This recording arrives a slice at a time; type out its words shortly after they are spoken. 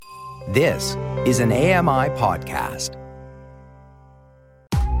This is an AMI podcast.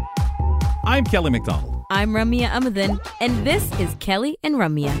 I'm Kelly McDonald. I'm Ramya Amadin, and this is Kelly and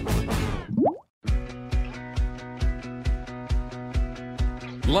Ramya.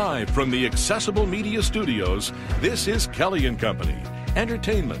 Live from the Accessible Media Studios, this is Kelly and Company.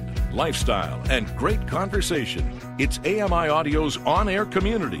 Entertainment, lifestyle, and great conversation. It's AMI Audio's on-air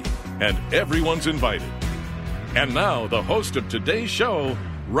community, and everyone's invited. And now, the host of today's show,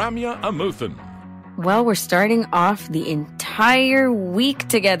 Ramya Amuthan. Well, we're starting off the entire week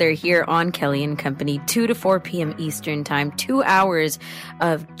together here on Kelly and Company, 2 to 4 p.m. Eastern Time, 2 hours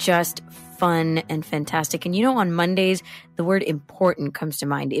of just fun and fantastic. And you know, on Mondays, the word important comes to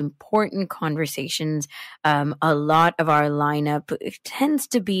mind. Important conversations. A lot of our lineup tends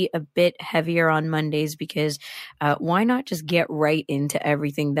to be a bit heavier on Mondays because why not just get right into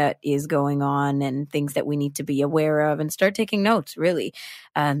everything that is going on and things that we need to be aware of and start taking notes, really.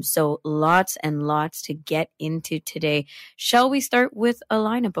 So lots and lots to get into today. Shall we start with a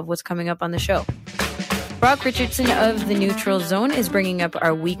lineup of what's coming up on the show? Brock Richardson of The Neutral Zone is bringing up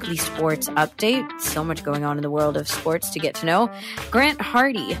our weekly sports update. So much going on in the world of sports to get to know. Grant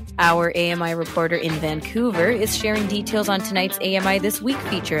Hardy, our AMI reporter in Vancouver, is sharing details on tonight's AMI This Week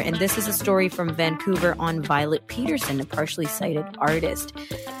feature. And this is a story from Vancouver on Violet Peterson, a partially sighted artist.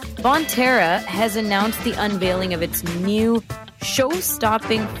 Bonterra has announced the unveiling of its new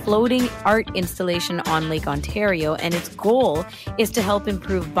show-stopping floating art installation on Lake Ontario, and its goal is to help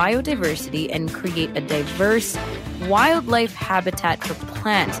improve biodiversity and create a diverse wildlife habitat for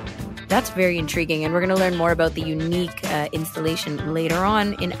plants. That's very intriguing, and we're going to learn more about the unique installation later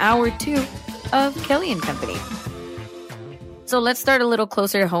on in hour 2 of Kelly and Company. So let's start a little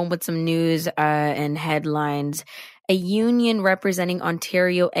closer to home with some news and headlines. A union representing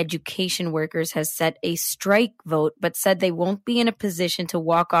Ontario education workers has set a strike vote, but said they won't be in a position to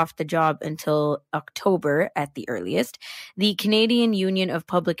walk off the job until October at the earliest. The Canadian Union of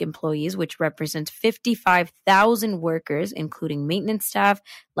Public Employees, which represents 55,000 workers, including maintenance staff,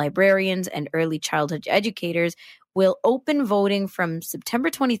 librarians, and early childhood educators, will open voting from September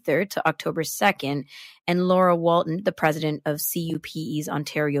 23rd to October 2nd. And Laura Walton, the president of CUPE's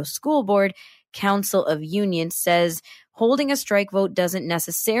Ontario School Board Council of Unions, says holding a strike vote doesn't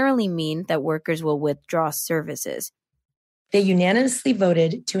necessarily mean that workers will withdraw services. They unanimously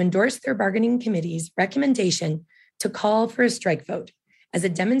voted to endorse their bargaining committee's recommendation to call for a strike vote as a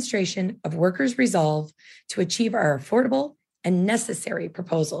demonstration of workers' resolve to achieve our affordable and necessary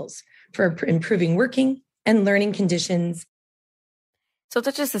proposals for improving working and learning conditions. So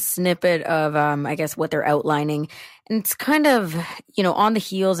that's just a snippet of, I guess, what they're outlining. And it's kind of, you know, on the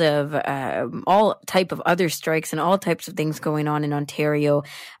heels of all type of other strikes and all types of things going on in Ontario.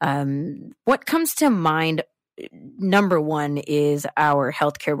 What comes to mind, number one, is our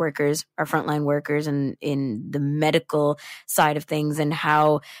healthcare workers, our frontline workers, and in the medical side of things, and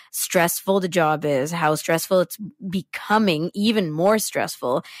how stressful the job is, how stressful it's becoming, even more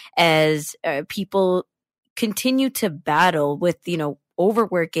stressful as people continue to battle with, you know,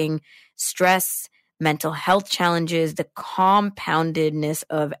 overworking, stress, mental health challenges, the compoundedness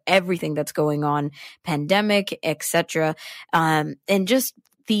of everything that's going on, pandemic, etc., and just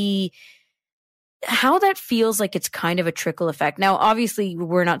how that feels like it's kind of a trickle effect. Now, obviously,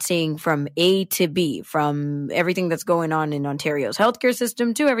 we're not saying from A to B, from everything that's going on in Ontario's healthcare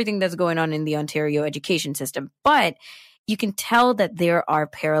system to everything that's going on in the Ontario education system, but you can tell that there are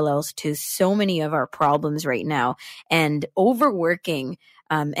parallels to so many of our problems right now, and overworking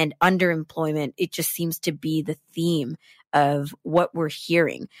and underemployment, it just seems to be the theme of what we're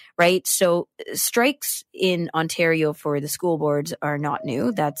hearing, right? So strikes in Ontario for the school boards are not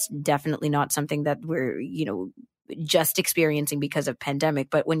new. That's definitely not something that we're, you know, just experiencing because of pandemic.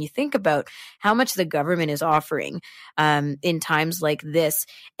 But when you think about how much the government is offering in times like this,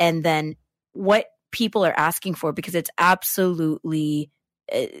 and then what people are asking for, because it's absolutely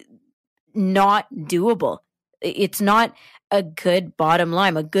not doable. It's not a good bottom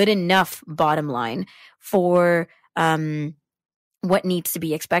line, a good enough bottom line for what needs to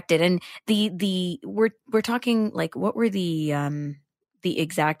be expected. And we're talking, like, what were the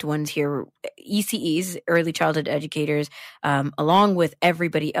exact ones here? ECEs, early childhood educators, along with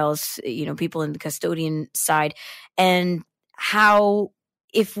everybody else, you know, people in the custodian side, and how,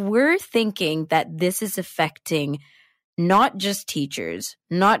 if we're thinking that this is affecting not just teachers,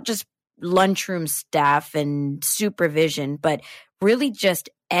 not just lunchroom staff and supervision, but really just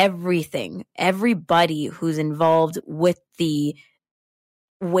everything, everybody who's involved with the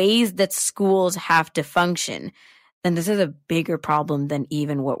ways that schools have to function, then this is a bigger problem than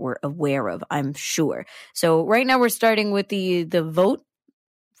even what we're aware of, I'm sure. So right now we're starting with the vote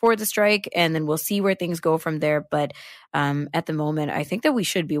for the strike, and then we'll see where things go from there. But at the moment, I think that we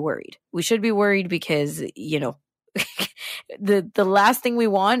should be worried. We should be worried because, you know, the last thing we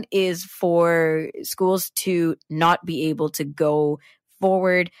want is for schools to not be able to go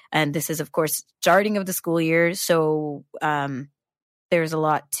forward. And this is, of course, starting of the school year. So there's a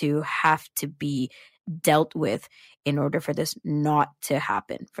lot to have to be dealt with in order for this not to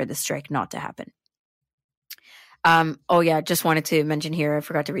happen, for the strike not to happen. Just wanted to mention here, I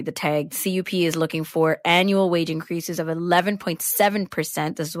forgot to read the tag. CUP is looking for annual wage increases of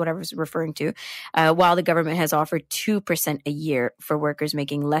 11.7%. This is what I was referring to, while the government has offered 2% a year for workers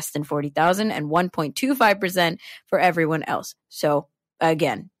making less than $40,000 and 1.25% for everyone else. So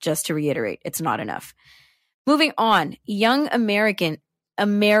again, just to reiterate, it's not enough. Moving on, young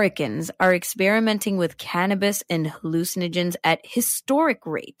Americans are experimenting with cannabis and hallucinogens at historic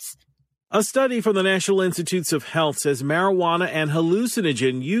rates. A study from the National Institutes of Health says marijuana and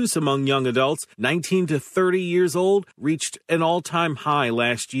hallucinogen use among young adults 19 to 30 years old reached an all-time high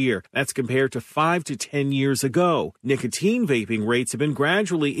last year. That's compared to 5 to 10 years ago. Nicotine vaping rates have been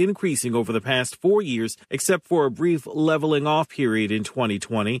gradually increasing over the past 4 years, except for a brief leveling off period in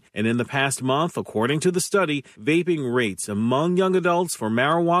 2020. And in the past month, according to the study, vaping rates among young adults for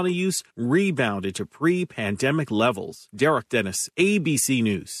marijuana use rebounded to pre-pandemic levels. Derek Dennis, ABC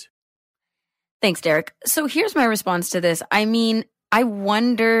News. Thanks, Derek. So here's my response to this. I mean, I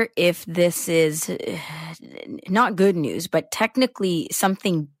wonder if this is not good news, but technically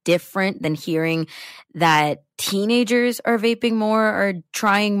something different than hearing that teenagers are vaping more or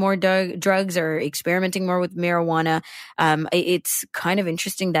trying more drugs or experimenting more with marijuana. It's kind of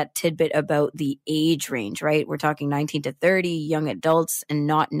interesting, that tidbit about the age range, right? We're talking 19 to 30 young adults and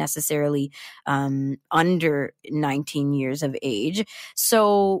not necessarily under 19 years of age.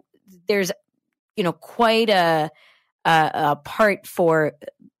 So there's quite a part for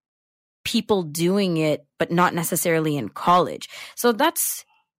people doing it, but not necessarily in college. So that's,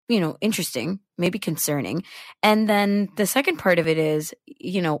 interesting, maybe concerning. And then the second part of it is,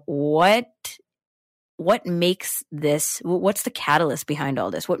 what makes this, what's the catalyst behind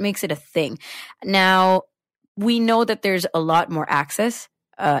all this? What makes it a thing? Now, we know that there's a lot more access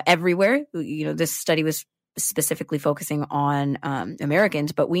everywhere. This study was specifically focusing on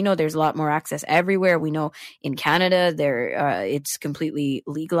Americans, but we know there's a lot more access everywhere. We know in Canada, it's completely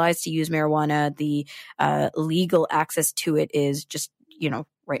legalized to use marijuana. The legal access to it is just,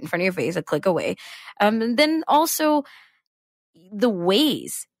 right in front of your face, a click away. And then also the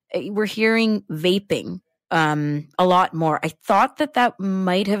ways we're hearing vaping a lot more. I thought that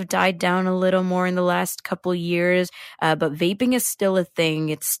might have died down a little more in the last couple years, but vaping is still a thing.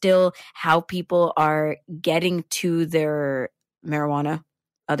 It's still how people are getting to their marijuana,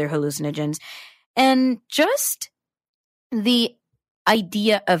 other hallucinogens, and just the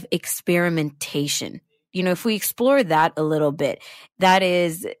idea of experimentation. If we explore that a little bit, that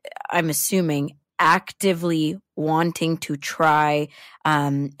is, I'm assuming, actively wanting to try,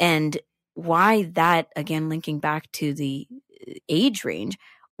 and why that, again, linking back to the age range,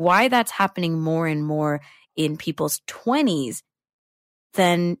 why that's happening more and more in people's 20s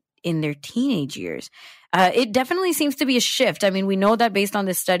than in their teenage years. It definitely seems to be a shift. I mean, we know that based on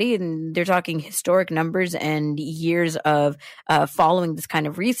this study, and they're talking historic numbers and years of following this kind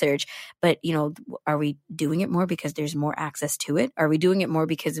of research. But, are we doing it more because there's more access to it? Are we doing it more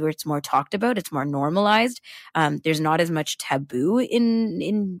because it's more talked about? It's more normalized. There's not as much taboo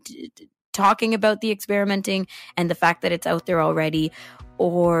in talking about the experimenting and the fact that it's out there already?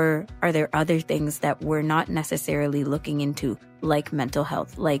 Or are there other things that we're not necessarily looking into, like mental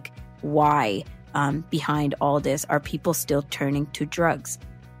health, like why behind all this are people still turning to drugs?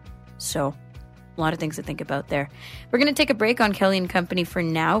 So a lot of things to think about there. We're going to take a break on Kelly and Company for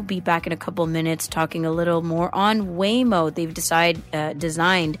now. Be back in a couple minutes talking a little more on Waymo. They've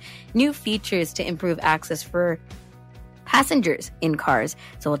designed new features to improve access for passengers in cars.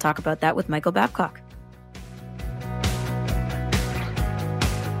 So we'll talk about that with Michael Babcock.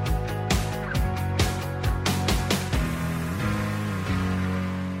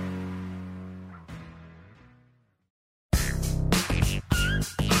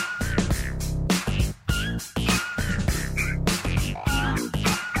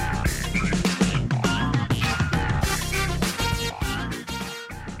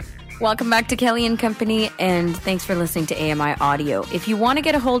 Welcome back to Kelly and Company, and thanks for listening to AMI Audio. If you want to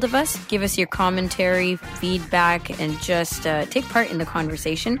get a hold of us, give us your commentary, feedback, and just take part in the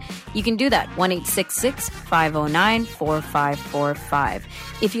conversation, you can do that, 1-866-509-4545.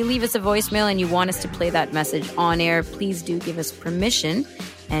 If you leave us a voicemail and you want us to play that message on air, please do give us permission,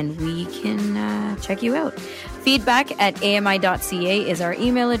 and we can check you out. Feedback@ami.ca is our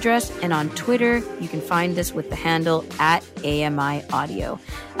email address, and on Twitter, you can find us with the handle @AMI Audio.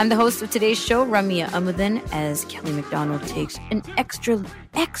 I'm the host of today's show, Ramia Amuddin, as Kelly McDonald takes an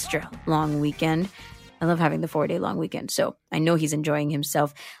extra long weekend. I love having the 4-day long weekend, so I know he's enjoying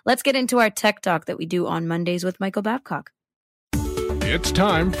himself. Let's get into our tech talk that we do on Mondays with Michael Babcock. It's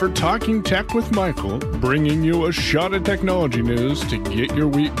time for Talking Tech with Michael, bringing you a shot of technology news to get your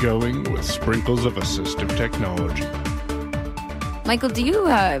week going with sprinkles of assistive technology. Michael, do you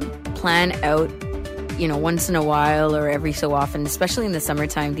plan out, once in a while or every so often, especially in the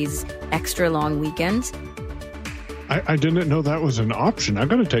summertime, these extra long weekends? I didn't know that was an option. I'm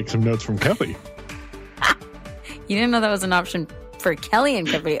going to take some notes from Kelly. You didn't know that was an option for Kelly and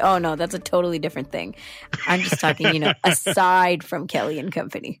Company? Oh, no, that's a totally different thing. I'm just talking, aside from Kelly and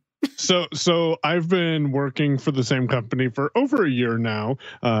Company. So I've been working for the same company for over a year now,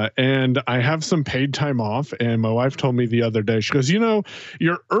 and I have some paid time off. And my wife told me the other day, she goes, you're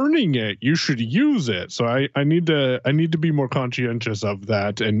earning it, you should use it. So I need to be more conscientious of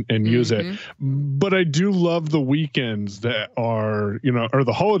that and use it. But I do love the weekends that are, or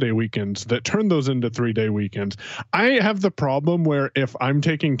the holiday weekends that turn those into 3-day weekends. I have the problem where if I'm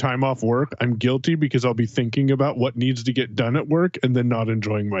taking time off work, I'm guilty because I'll be thinking about what needs to get done at work and then not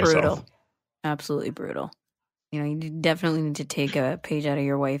enjoying myself. Brutal. Absolutely brutal. You definitely need to take a page out of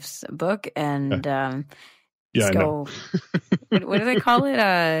your wife's book and just go. what do they call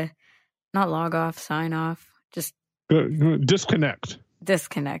it? Not log off, sign off. Just disconnect.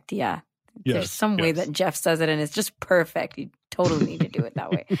 Disconnect. Yeah. Yes, There's some way that Jeff says it, and it's just perfect. You totally need to do it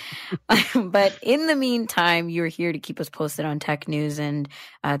that way. But in the meantime, you're here to keep us posted on tech news and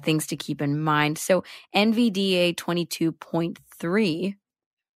things to keep in mind. So NVDA 22.3.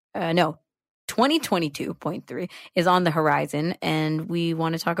 2022.3 is on the horizon, and we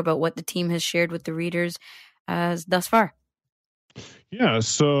want to talk about what the team has shared with the readers thus far. Yeah,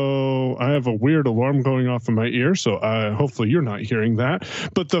 so I have a weird alarm going off in my ear, so hopefully you're not hearing that.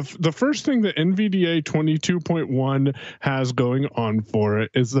 But the first thing that NVDA 22.1 has going on for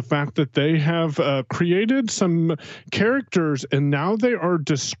it is the fact that they have created some characters, and now they are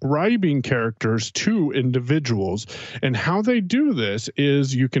describing characters to individuals. And how they do this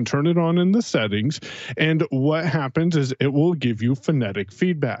is you can turn it on in the settings, and what happens is it will give you phonetic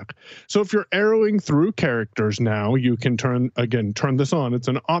feedback. So if you're arrowing through characters now, you can turn this on. It's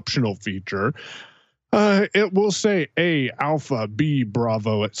an optional feature. It will say A, Alpha, B,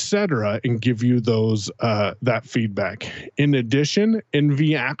 Bravo, etc., and give you those that feedback. In addition,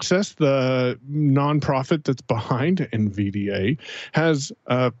 NV Access, the nonprofit that's behind NVDA, has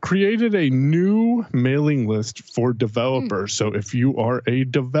created a new mailing list for developers. So if you are a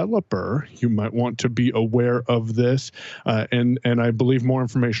developer, you might want to be aware of this. And I believe more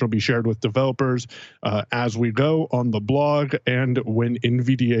information will be shared with developers as we go on the blog and when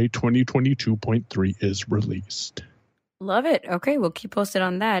NVDA 2022.3 is released. Love it. Okay, we'll keep posted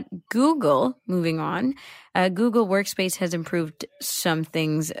on that. Google, moving on. Google Workspace has improved some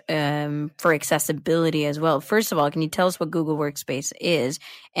things for accessibility as well. First of all, can you tell us what Google Workspace is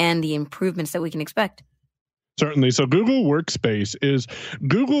and the improvements that we can expect? Certainly. So Google Workspace is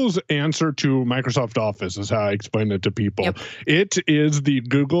Google's answer to Microsoft Office, is how I explain it to people. Yep. It is the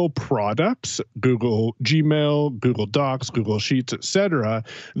Google products, Google Gmail, Google Docs, Google Sheets, etc.,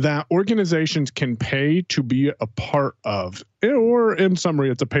 that organizations can pay to be a part of. Or in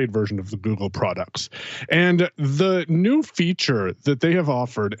summary, it's a paid version of the Google products. And the new feature that they have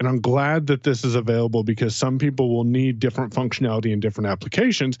offered, and I'm glad that this is available because some people will need different functionality in different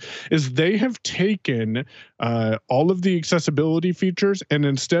applications, is they have taken all of the accessibility features, and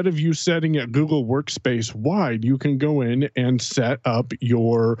instead of you setting it Google Workspace wide, you can go in and set up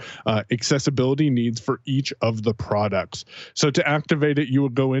your accessibility needs for each of the products. So to activate it, you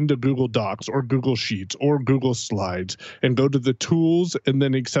would go into Google Docs or Google Sheets or Google Slides and go to the tools and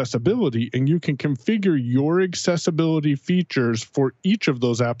then accessibility, and you can configure your accessibility features for each of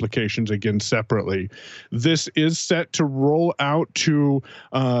those applications again separately. This is set to roll out to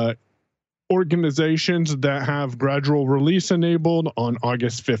organizations that have gradual release enabled on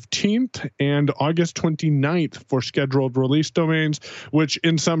August 15th and August 29th for scheduled release domains, which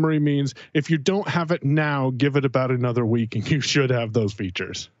in summary means if you don't have it now, give it about another week and you should have those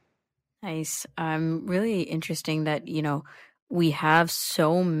features. Nice. Really interesting that, we have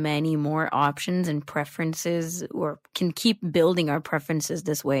so many more options and preferences, or can keep building our preferences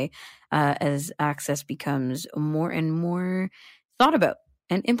this way as access becomes more and more thought about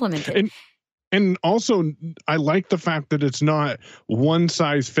and implemented. And also, I like the fact that it's not one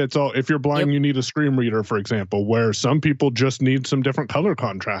size fits all. If you're blind, you need a screen reader, for example, where some people just need some different color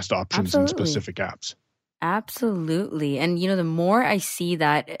contrast options in specific apps. Absolutely. And, the more I see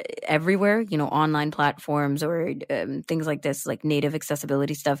that everywhere, online platforms or things like this, like native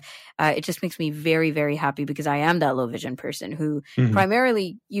accessibility stuff, it just makes me very, very happy because I am that low vision person who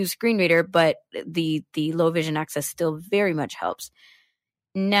primarily use screen reader, but the low vision access still very much helps.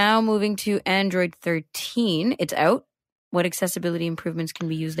 Now moving to Android 13, it's out. What accessibility improvements can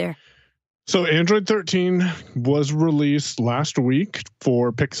be used there? So Android 13 was released last week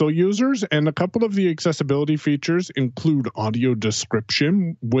for Pixel users, and a couple of the accessibility features include audio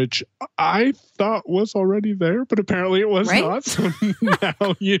description, which I thought was already there, but apparently it was not. So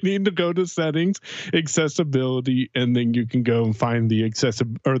now you need to go to settings, accessibility, and then you can go and find the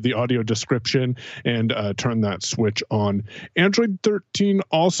the audio description and turn that switch on. Android 13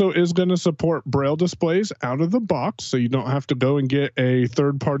 also is going to support Braille displays out of the box, so you don't have to go and get a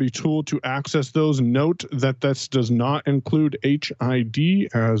third-party tool to access those. Note that this does not include HID,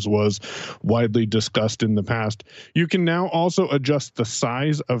 as was widely discussed in the past. You can now also adjust the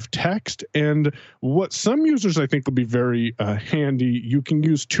size of text, and what some users I think will be very handy, you can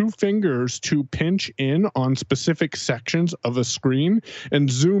use 2 fingers to pinch in on specific sections of a screen and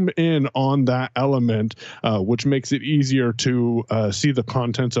zoom in on that element, which makes it easier to see the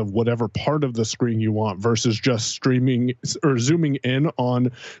contents of whatever part of the screen you want versus just streaming or zooming in on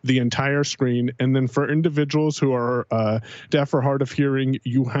the entire screen. And then for individuals who are deaf or hard of hearing,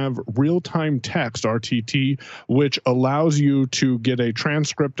 you have real-time text, RTT, which allows you to get a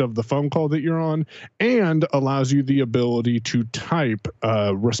transcript of the phone call that you're on and allows you the ability to type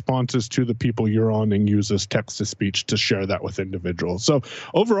responses to the people you're on and use this text-to-speech to share that with individuals. So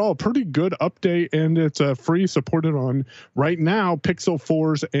overall, pretty good update, and it's free, supported on right now Pixel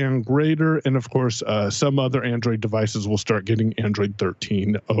 4s and greater, and of course some other Android devices will start getting Android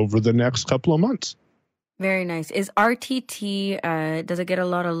 13 over the next couple of months. Very nice. Is RTT, does it get a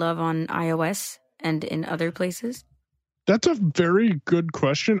lot of love on iOS and in other places? That's a very good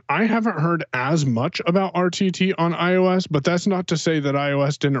question. I haven't heard as much about RTT on iOS, but that's not to say that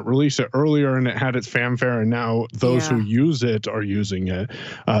iOS didn't release it earlier and it had its fanfare, and now those who use it are using it.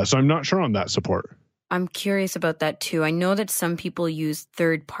 So I'm not sure on that support. I'm curious about that too. I know that some people use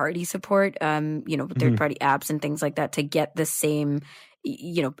third-party support, third-party apps and things like that to get the same,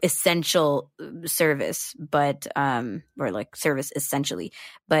 essential service, but or like service essentially.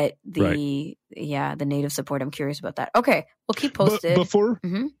 But the native support, I'm curious about that. Okay, we'll keep posted. Before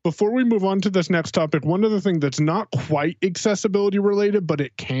we move on to this next topic, one other thing that's not quite accessibility related, but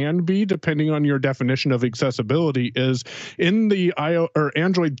it can be depending on your definition of accessibility, is in the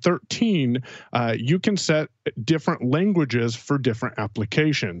Android 13, you can set different languages for different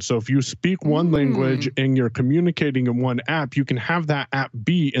applications. So if you speak one language and you're communicating in one app, you can have that app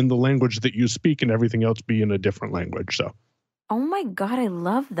be in the language that you speak and everything else be in a different language. So, oh my God, I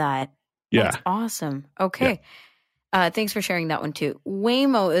love that. Yeah. That's awesome. Okay. Yeah. Thanks for sharing that one too.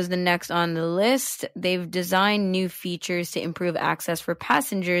 Waymo is the next on the list. They've designed new features to improve access for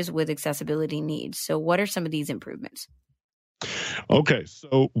passengers with accessibility needs. So what are some of these improvements? Okay,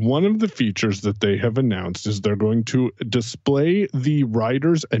 so one of the features that they have announced is they're going to display the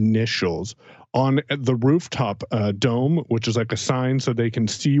rider's initials on the rooftop dome, which is like a sign so they can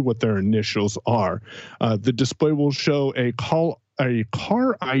see what their initials are. The display will show a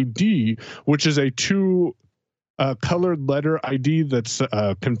car ID, which is a 2 colored letter ID that's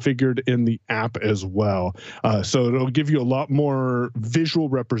configured in the app as well. So it'll give you a lot more visual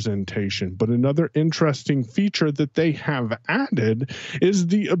representation. But another interesting feature that they have added is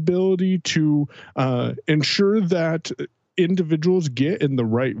the ability to ensure that individuals get in the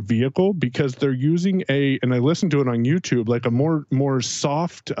right vehicle, because they're using and I listened to it on YouTube, like a more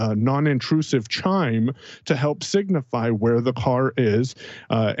soft, non-intrusive chime to help signify where the car is,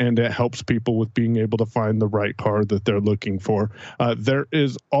 and it helps people with being able to find the right car that they're looking for. There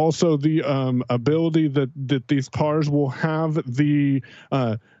is also the ability that these cars will have the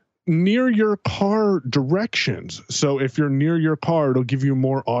near your car directions. So if you're near your car, it'll give you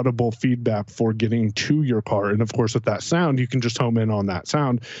more audible feedback for getting to your car. And of course, with that sound, you can just home in on that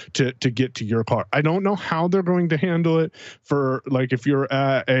sound to get to your car. I don't know how they're going to handle it for, like, if you're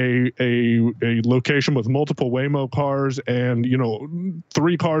at a location with multiple Waymo cars and,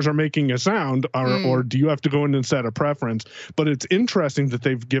 3 cars are making a sound, or do you have to go in and set a preference? But it's interesting that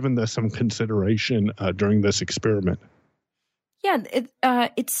they've given this some consideration during this experiment. Yeah,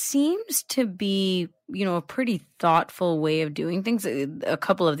 it seems to be, a pretty thoughtful way of doing things. A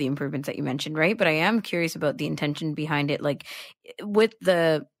couple of the improvements that you mentioned, right? But I am curious about the intention behind it. Like with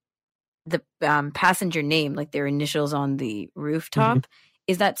the passenger name, like their initials on the rooftop.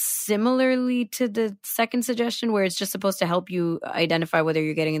 Is that similarly to the second suggestion, where it's just supposed to help you identify whether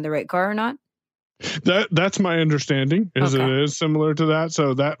you're getting in the right car or not? That's my understanding. Is Okay. It is similar to that,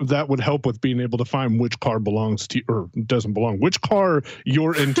 so that would help with being able to find which car belongs to or doesn't belong, which car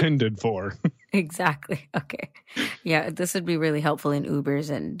you're intended for. Exactly. Okay. Yeah, this would be really helpful in Ubers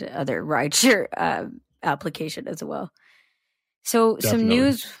and other rideshare application as well. So Definitely. some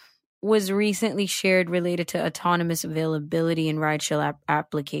news was recently shared related to autonomous availability in rideshare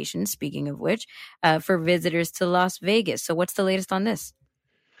applications, speaking of which, for visitors to Las Vegas. So what's the latest on this?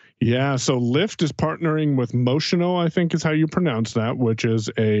 Yeah, so Lyft is partnering with Motional, I think is how you pronounce that, which is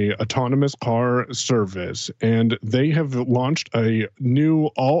a autonomous car service. And they have launched a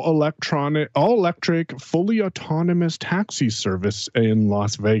new all-electric, fully autonomous taxi service in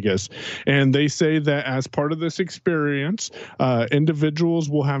Las Vegas. And they say that as part of this experience,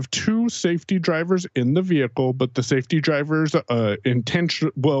 individuals will have 2 safety drivers in the vehicle, but the safety drivers the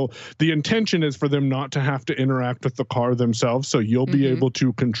intention is for them not to have to interact with the car themselves. So you'll be able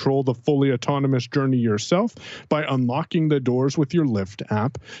to control the fully autonomous journey yourself by unlocking the doors with your Lyft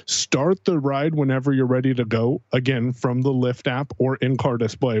app. Start the ride whenever you're ready to go, again, from the Lyft app or in-car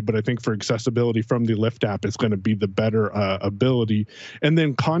display. But I think for accessibility from the Lyft app is going to be the better ability. And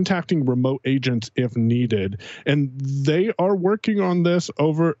then contacting remote agents if needed. And they are working on this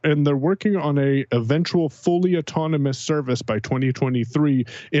and they're working on a eventual fully autonomous service by 2023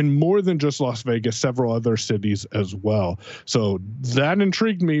 in more than just Las Vegas, several other cities as well. So that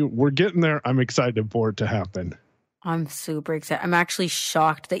intrigued me. We're getting there. I'm excited for it to happen. I'm super excited. I'm actually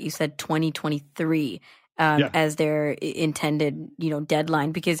shocked that you said 2023 as their intended,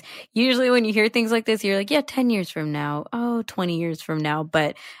 deadline, because usually when you hear things like this, you're like, 10 years from now, 20 years from now,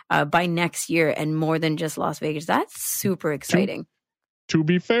 but by next year and more than just Las Vegas. That's super exciting. To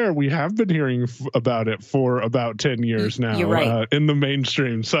be fair, we have been hearing about it for about 10 years now. You're right. In the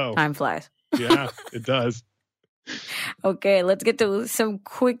mainstream. So time flies. Yeah, it does. Okay, let's get to some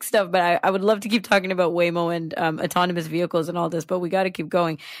quick stuff, but I would love to keep talking about Waymo and autonomous vehicles and all this, but we got to keep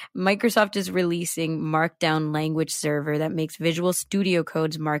going. Microsoft is releasing Markdown language server that makes Visual Studio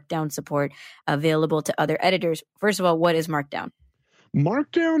Code's Markdown support available to other editors. First of all, what is Markdown?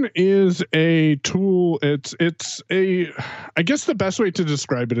 Markdown is a tool. I guess the best way to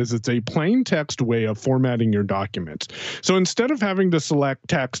describe it is it's a plain text way of formatting your documents. So instead of having to select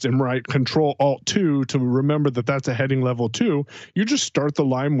text and write Control-Alt-2 to remember that that's a heading level 2, you just start the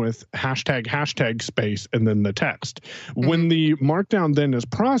line with hashtag space and then the text. When the Markdown then is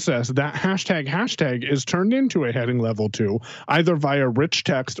processed, that hashtag is turned into a heading level 2, either via rich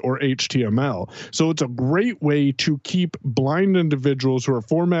text or HTML. So it's a great way to keep blind individuals who are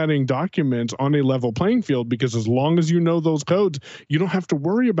formatting documents on a level playing field, because as long as you know those codes, you don't have to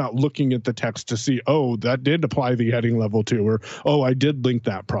worry about looking at the text to see, oh, that did apply the heading level 2, or, oh, I did link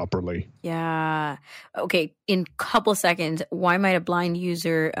that properly. Yeah. Okay, in a couple seconds, why might a blind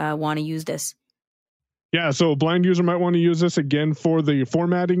user want to use this? Yeah, so a blind user might want to use this again for the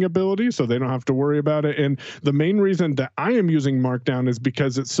formatting ability, so they don't have to worry about it. And the main reason that I am using Markdown is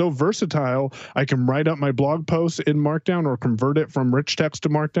because it's so versatile. I can write up my blog posts in Markdown or convert it from rich text to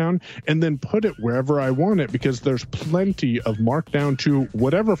Markdown and then put it wherever I want it, because there's plenty of Markdown to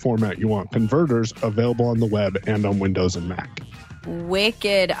whatever format you want, converters available on the web and on Windows and Mac.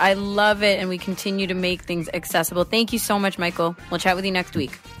 Wicked. I love it. And we continue to make things accessible. Thank you so much, Michael. We'll chat with you next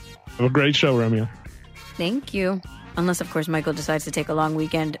week. Have a great show, Ramya. Thank you. Unless, of course, Michael decides to take a long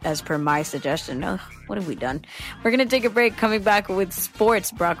weekend as per my suggestion. Oh, what have we done? We're going to take a break. Coming back with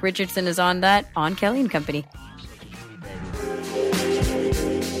sports. Brock Richardson is on that on Kelly and Company.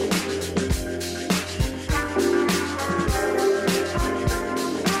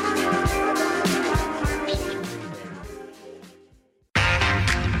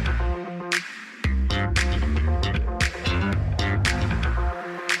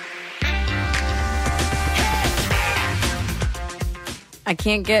 I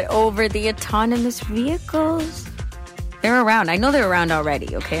can't get over the autonomous vehicles. They're around. I know they're around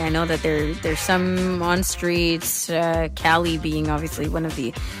already, okay? I know that there's some on streets, Cali being obviously one of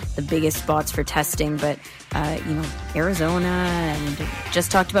the biggest spots for testing, but, Arizona, and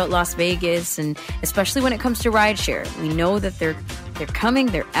just talked about Las Vegas, and especially when it comes to rideshare. We know that they're coming,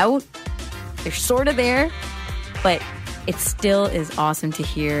 they're out, they're sort of there, but it still is awesome to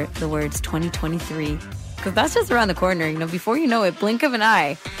hear the words 2023, because that's just around the corner. Before you know it, blink of an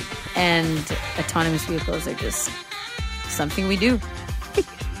eye, and autonomous vehicles are just something we do,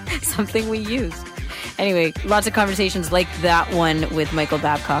 something we use. Anyway, lots of conversations like that one with Michael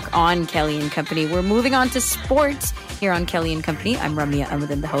Babcock on Kelly and Company. We're moving on to sports here on Kelly and Company. I'm Ramya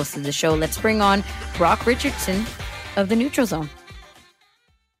Amudan, the host of the show. Let's bring on Brock Richardson of the Neutral Zone.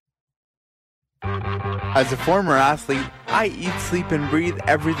 As a former athlete, I eat, sleep, and breathe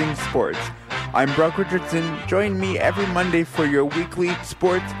everything sports. I'm Brock Richardson. Join me every Monday for your weekly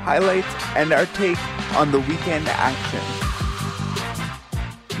sports highlights and our take on the weekend action.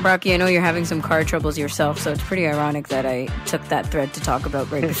 Brocky, I know you're having some car troubles yourself, so it's pretty ironic that I took that thread to talk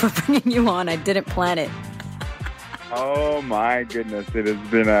about right before bringing you on. I didn't plan it. Oh my goodness, it has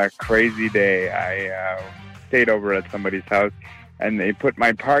been a crazy day. I stayed over at somebody's house and they put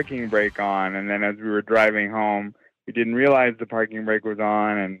my parking brake on, and then as we were driving home, we didn't realize the parking brake was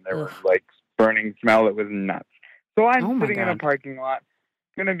on, and there was like burning smell. It was nuts. So I'm sitting in a parking lot.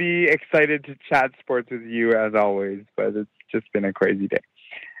 Going to be excited to chat sports with you as always, but it's just been a crazy day.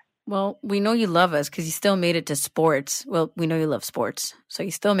 Well, we know you love us because you still made it to sports. Well, we know you love sports, so you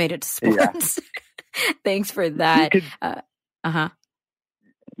still made it to sports. Yeah. Thanks for that.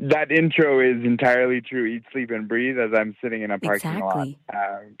 That intro is entirely true. Eat, sleep, and breathe. As I'm sitting in a parking lot,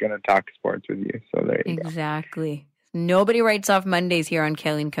 going to talk sports with you. So there you go. Exactly. Nobody writes off Mondays here on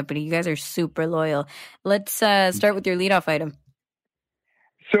Kelly and Company. You guys are super loyal. Let's start with your leadoff item.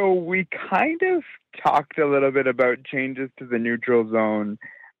 So we kind of talked a little bit about changes to the neutral zone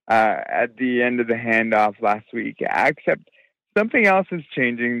at the end of the handoff last week, except something else is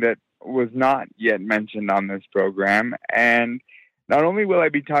changing that was not yet mentioned on this program. And not only will I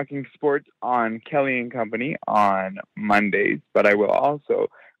be talking sports on Kelly and Company on Mondays, but I will also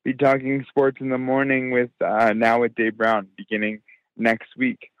be talking sports in the morning with Now with Dave Brown beginning next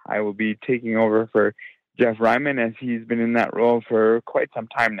week. I will be taking over for Jeff Ryman as he's been in that role for quite some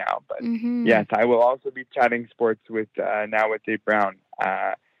time now. But yes, I will also be chatting sports with Now with Dave Brown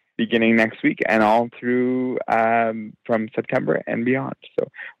beginning next week and all through from September and beyond. So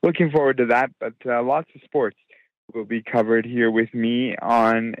looking forward to that, but lots of sports will be covered here with me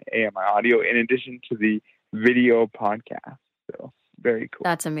on AMI Audio in addition to the video podcast. So very cool.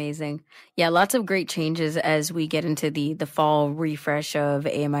 That's amazing. Yeah, lots of great changes as we get into the fall refresh of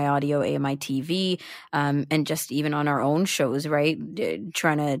AMI Audio, AMI TV, and just even on our own shows, right?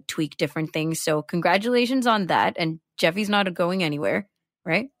 Trying to tweak different things. So congratulations on that. And Jeffy's not going anywhere,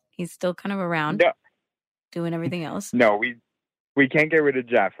 right? He's still kind of around doing everything else. No, we can't get rid of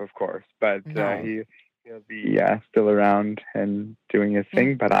Jeff, of course, but he'll be still around and doing his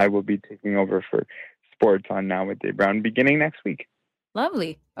thing. But I will be taking over for sports on Now with Dave Brown beginning next week.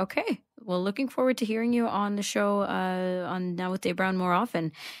 Lovely. Okay. Well, looking forward to hearing you on the show on Now with Dave Brown more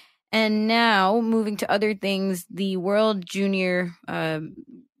often. And now moving to other things, the World Junior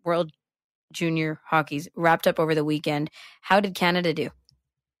Hockey's wrapped up over the weekend. How did Canada do?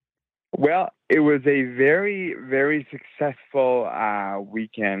 Well, it was a very, very successful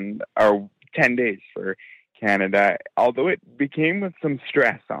weekend, or 10 days for Canada, although it became with some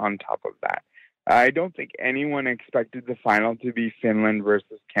stress on top of that. I don't think anyone expected the final to be Finland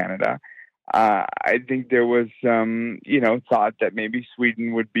versus Canada. I think there was some, thought that maybe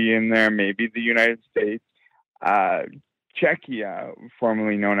Sweden would be in there, maybe the United States, Czechia,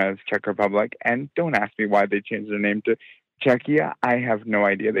 formerly known as Czech Republic, and don't ask me why they changed their name to Czechia. I have no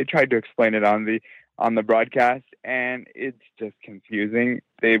idea. They tried to explain it on the broadcast, and it's just confusing.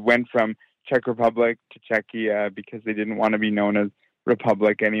 They went from Czech Republic to Czechia because they didn't want to be known as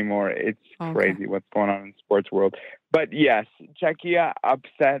Republic anymore. It's crazy what's going on in the sports world. But yes, Czechia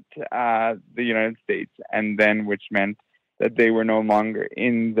upset the United States, and then which meant that they were no longer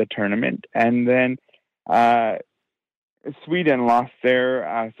in the tournament. And then Sweden lost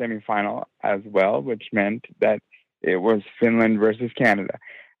their semifinal as well, which meant that it was Finland versus Canada.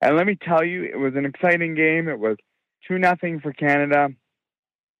 And let me tell you, it was an exciting game. It was 2-0 for Canada.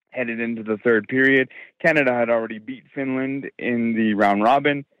 Headed into the third period, Canada had already beat Finland in the round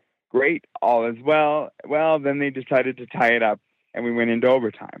robin. Great, all is well. Well, then they decided to tie it up, and we went into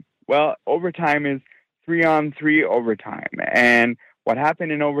overtime. Well, overtime is 3-on-3 overtime. And what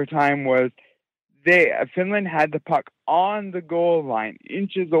happened in overtime was Finland had the puck on the goal line,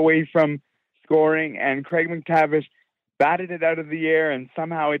 inches away from scoring, and Craig McTavish batted it out of the air, and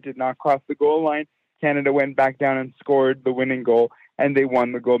somehow it did not cross the goal line. Canada went back down and scored the winning goal, and they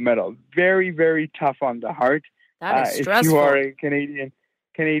won the gold medal. Very, very tough on the heart. That is stressful. If you are a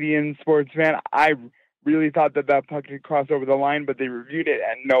Canadian sports fan, I really thought that puck could cross over the line, but they reviewed it,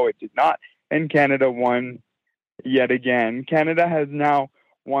 and no, it did not. And Canada won yet again. Canada has now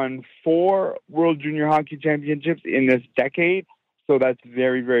won 4 World Junior Hockey Championships in this decade, so that's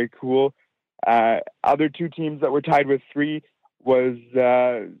very, very cool. Other 2 teams that were tied with 3 was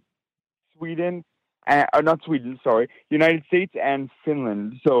United States and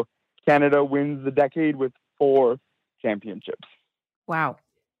Finland. So Canada wins the decade with 4 championships. Wow.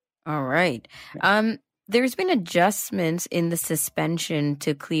 All right. There's been adjustments in the suspension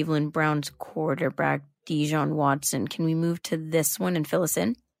to Cleveland Browns quarterback Dijon Watson. Can we move to this one and fill us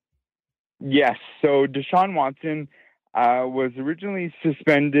in? Yes. So Deshaun Watson was originally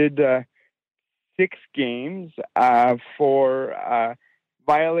suspended 6 games for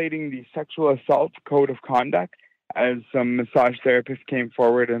violating the sexual assault code of conduct, as some massage therapists came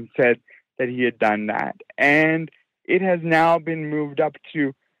forward and said that he had done that. And it has now been moved up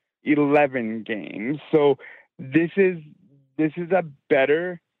to 11 games. So this is a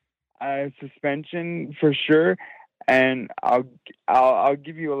better suspension for sure. And I'll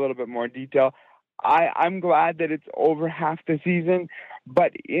give you a little bit more detail. I'm glad that it's over half the season,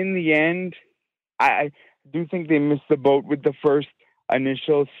 but in the end, I do think they missed the boat with the first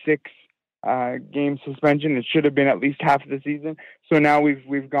initial 6 game suspension. It should have been at least half of the season. So now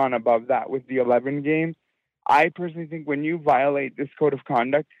we've gone above that with the 11 games. I personally think when you violate this code of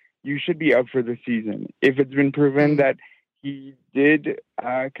conduct, you should be out for the season. If it's been proven that he did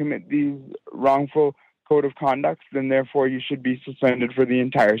commit these wrongful code of conduct, then therefore you should be suspended for the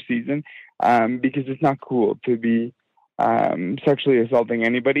entire season, because it's not cool to be sexually assaulting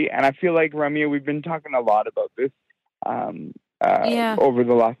anybody. And I feel like, Ramya, we've been talking a lot about this over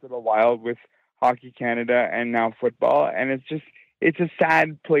the last little while with Hockey Canada and now football. And it's a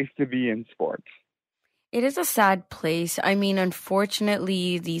sad place to be in sports. It is a sad place. I mean,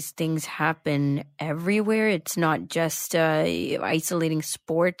 unfortunately, these things happen everywhere. It's not just isolating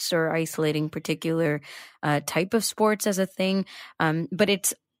sports or isolating particular type of sports as a thing, but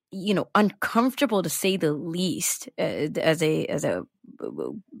it's, uncomfortable to say the least as a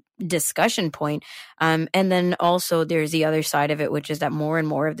discussion point. And then also there's the other side of it, which is that more and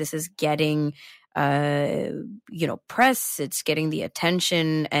more of this is getting press, it's getting the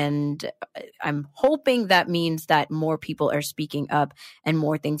attention, and I'm hoping that means that more people are speaking up and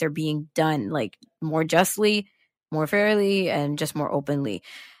more things are being done, like more justly, more fairly, and just more openly.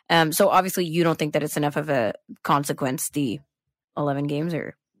 So obviously you don't think that it's enough of a consequence, the 11 games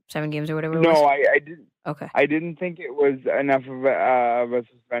or 7 games or whatever it was? No, I didn't. Okay. I didn't think it was enough of a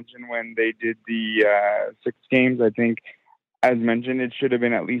suspension when they did the 6 games. I think, as mentioned, it should have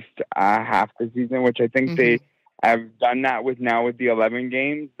been at least half the season, which I think they have done that with now with the 11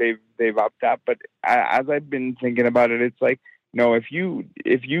 games. They've upped that. But as I've been thinking about it, it's like, no, if you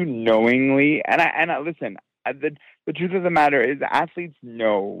knowingly, and I listen, the truth of the matter is athletes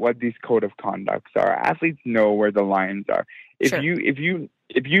know what these code of conducts are. Athletes know where the lines are.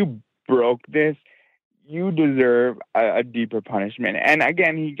 If you broke this, you deserve a deeper punishment. And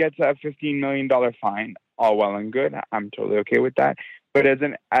again, he gets a $15 million fine. All well and good. I'm totally okay with that. But as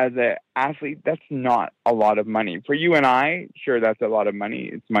an athlete, that's not a lot of money. For you and I, sure, that's a lot of money.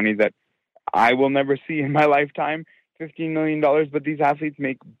 It's money that I will never see in my lifetime, $15 million. But these athletes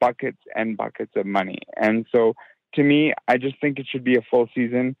make buckets and buckets of money. And so to me, I just think it should be a full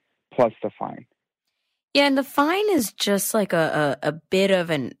season plus the fine. Yeah, and the fine is just like a bit of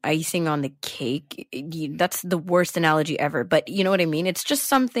an icing on the cake. That's the worst analogy ever, but you know what I mean? It's just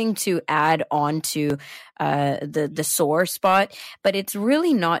something to add on to the sore spot, but it's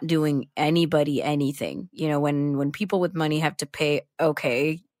really not doing anybody anything. When people with money have to pay,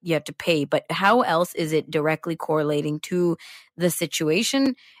 okay, you have to pay, but how else is it directly correlating to the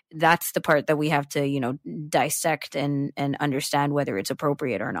situation? That's the part that we have to, dissect and understand whether it's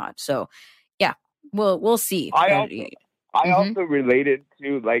appropriate or not. So, yeah. We'll see. I also related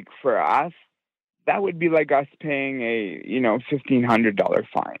to, like, for us, that would be like us paying a $1,500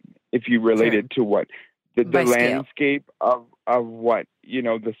 fine if you related to what the landscape of what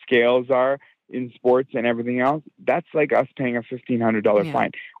the scales are in sports and everything else. That's like us paying a $1,500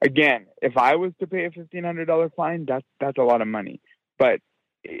 fine. Again, if I was to pay a $1,500 fine, that's a lot of money. But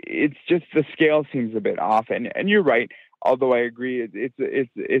it's just the scale seems a bit off. And you're right. Although I agree,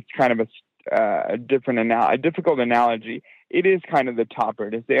 it's kind of a difficult analogy. It is kind of the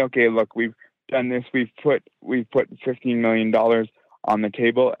topper to say, okay, look, we've done this. We've put $15 million on the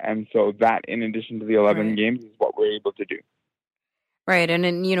table, and so that, in addition to the 11 games, is what we're able to do. Right, and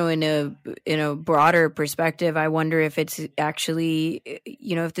then in a broader perspective, I wonder if it's actually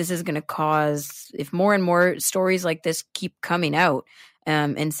if this is going to cause, if more and more stories like this keep coming out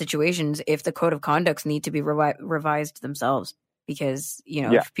in situations, if the code of conducts need to be revised themselves. Because,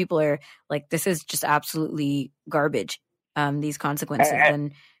 if people are like, this is just absolutely garbage, these consequences,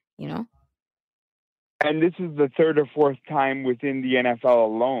 then. And this is the 3rd or 4th time within the NFL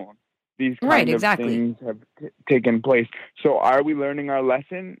alone these kind of things have taken place. So are we learning our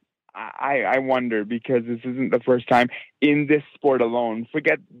lesson? I wonder, because this isn't the first time in this sport alone.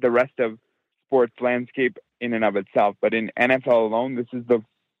 Forget the rest of sports landscape in and of itself, but in NFL alone, this is the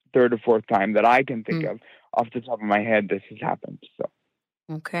 3rd or 4th time that I can think of off the top of my head this has happened. So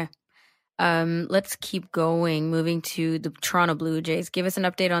okay, let's keep going. Moving to the Toronto Blue Jays. Give us an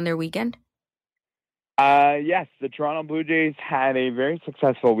update on their weekend. Yes, the Toronto Blue Jays had a very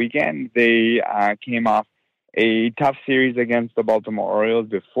successful weekend. They came off a tough series against the Baltimore Orioles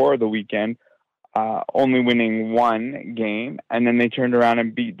before the weekend, only winning one game, and then they turned around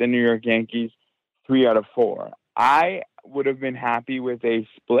and beat the New York Yankees 3 out of 4. I would have been happy with a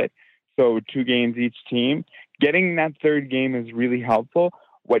split, so 2 games each team. Getting that third game is really helpful.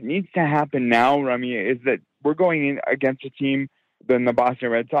 What needs to happen now, Ramya, is that we're going in against a team than the Boston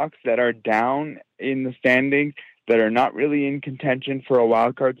Red Sox that are down in the standings, that are not really in contention for a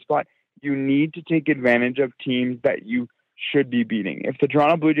wild card spot. You need to take advantage of teams that you should be beating. If the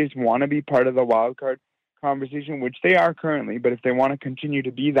Toronto Blue Jays want to be part of the wild card conversation, which they are currently, but if they want to continue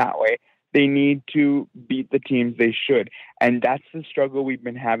to be that way, they need to beat the teams they should. And that's the struggle we've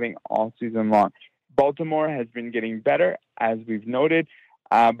been having all season long. Baltimore has been getting better, as we've noted,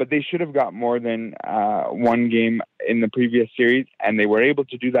 but they should have got more than one game in the previous series, and they were able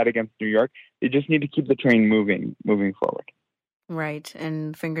to do that against New York. They just need to keep the train moving forward. Right,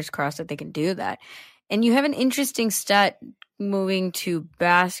 and fingers crossed that they can do that. And you have an interesting stat moving to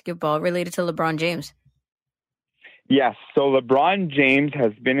basketball related to LeBron James. Yes, so LeBron James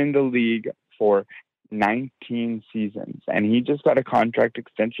has been in the league for 19 seasons, and he just got a contract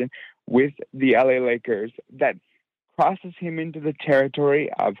extension with the LA Lakers that crosses him into the territory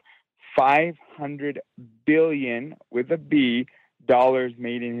of $500 billion with a B dollars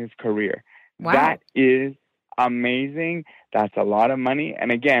made in his career. Wow. That is amazing. That's a lot of money.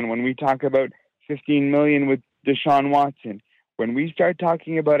 And again, when we talk about $15 million with Deshaun Watson, when we start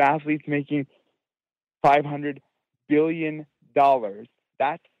talking about athletes making $500 billion,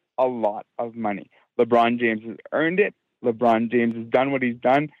 that's a lot of money. LeBron James has earned it. LeBron James has done what he's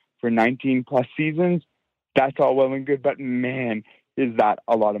done for 19 plus seasons. That's all well and good, but man, is that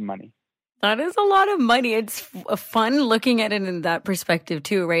a lot of money. That is a lot of money. It's fun looking at it in that perspective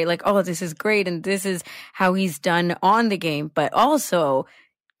too, right? Like, oh, this is great, and this is how he's done on the game, but also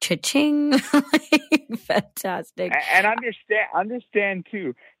cha-ching, fantastic. And understand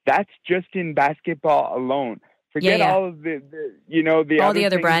too, that's just in basketball alone. Forget all of the all the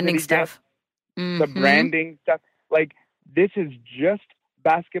other branding stuff. The branding stuff. Like, this is just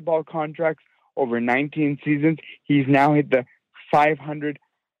basketball contracts over 19 seasons. He's now hit the $500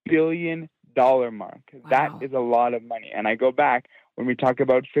 billion mark. Wow. That is a lot of money. And I go back, when we talk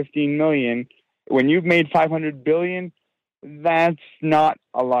about 15 million, when you've made 500 billion, that's not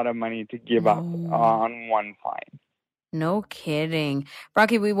a lot of money to give up on one fine. No kidding.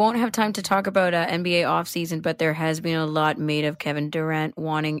 Brocky, we won't have time to talk about NBA offseason, but there has been a lot made of Kevin Durant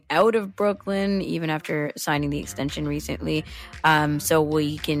wanting out of Brooklyn, even after signing the extension recently. So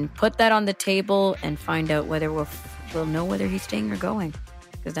we can put that on the table and find out whether we'll know whether he's staying or going,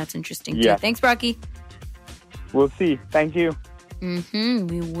 because that's interesting too. Thanks, Brocky. We'll see. Thank you.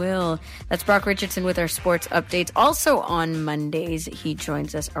 We will. That's Brock Richardson with our sports updates. Also on Mondays, he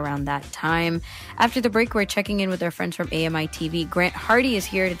joins us around that time. After the break, we're checking in with our friends from AMI TV. Grant Hardy is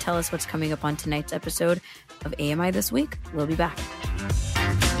here to tell us what's coming up on tonight's episode of AMI This Week. We'll be back.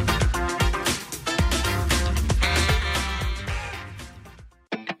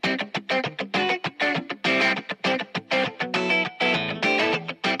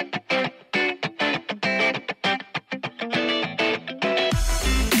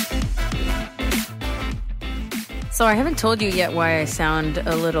 So I haven't told you yet why I sound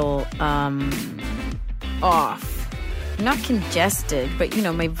a little off. Not congested, but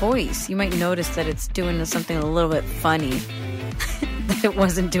my voice. You might notice that it's doing something a little bit funny that it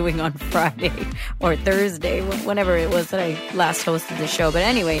wasn't doing on Friday or Thursday, whenever it was that I last hosted the show. But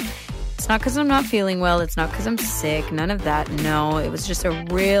anyway, it's not because I'm not feeling well. It's not because I'm sick. None of that. No, it was just a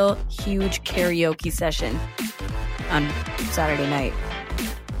real huge karaoke session on Saturday night.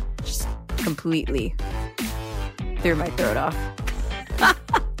 Just completely threw my throat off.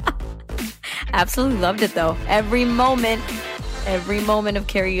 Absolutely loved it though. Every moment of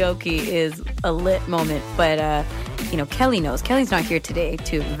karaoke is a lit moment. But Kelly knows. Kelly's not here today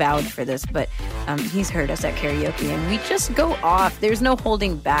to vouch for this, but he's heard us at karaoke and we just go off. There's no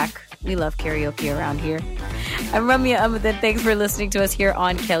holding back. We love karaoke around here. I'm Ramya Amuthan. Thanks for listening to us here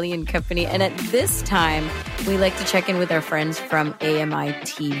on Kelly and Company. And at this time, we like to check in with our friends from AMI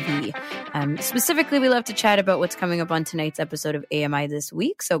TV. Specifically, we love to chat about what's coming up on tonight's episode of AMI This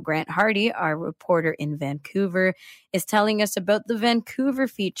Week. So Grant Hardy, our reporter in Vancouver, is telling us about the Vancouver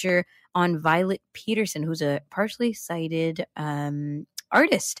feature on Violet Peterson, who's a partially sighted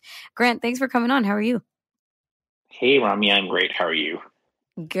artist. Grant, thanks for coming on. How are you? Hey, Ramya, I'm great. How are you?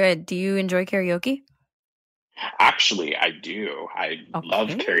 Good. Do you enjoy karaoke? Actually, I do. I love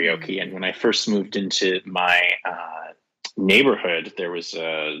karaoke. And when I first moved into my neighborhood, there was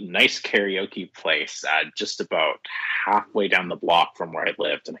a nice karaoke place just about halfway down the block from where I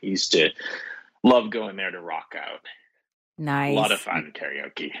lived. And I used to love going there to rock out. Nice. A lot of fun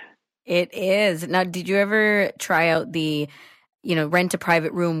karaoke. It is. Now, did you ever try out the, rent a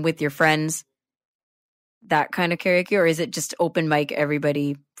private room with your friends? That kind of karaoke, or is it just open mic,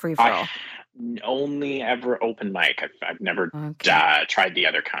 everybody free for all? Only ever open mic. I've never tried the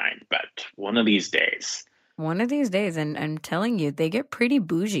other kind, but one of these days. One of these days, and I'm telling you, they get pretty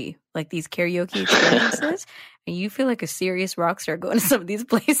bougie, like these karaoke experiences, and you feel like a serious rock star going to some of these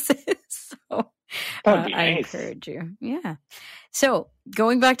places. So That'd be I nice. encourage you. Yeah. So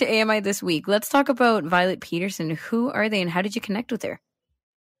going back to AMI this week, let's talk about Violet Peterson. Who are they and how did you connect with her?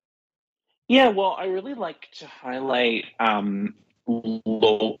 Yeah, well, I really like to highlight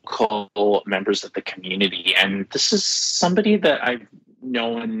local members of the community. And this is somebody that I've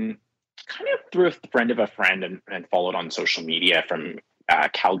known kind of through a friend of a friend and followed on social media from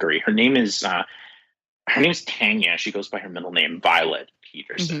Calgary. Her name is Tanya. She goes by her middle name, Violet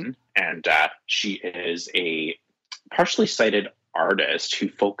Peterson. And she is a partially sighted artist who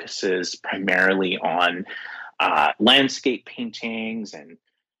focuses primarily on landscape paintings and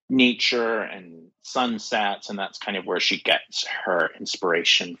nature and sunsets, and that's kind of where she gets her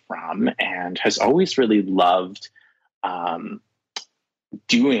inspiration from, and has always really loved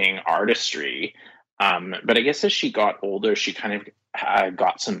doing artistry. But I guess as she got older, she kind of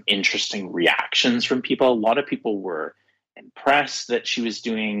got some interesting reactions from people. A lot of people were impressed that she was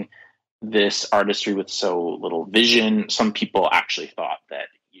doing this artistry with so little vision. Some people actually thought that,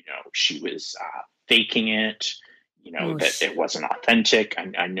 she was faking it. That it wasn't authentic.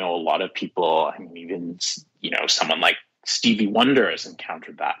 I know a lot of people, even, someone like Stevie Wonder has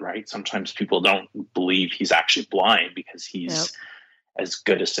encountered that, right? Sometimes people don't believe he's actually blind because he's as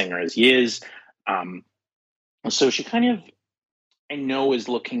good a singer as he is. So she kind of, I know, is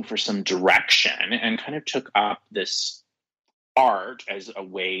looking for some direction and kind of took up this art as a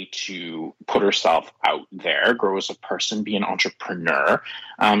way to put herself out there, grow as a person, be an entrepreneur,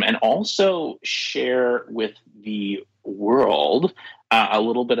 and also share with the world a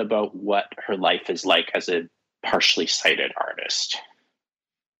little bit about what her life is like as a partially sighted artist.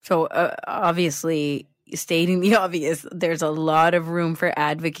 So obviously, stating the obvious, there's a lot of room for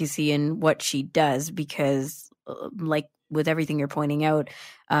advocacy in what she does because, like with everything you're pointing out,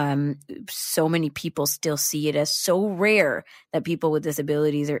 so many people still see it as so rare that people with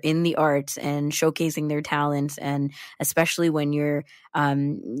disabilities are in the arts and showcasing their talents. And especially when you're,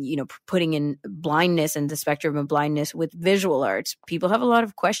 putting in blindness and the spectrum of blindness with visual arts, people have a lot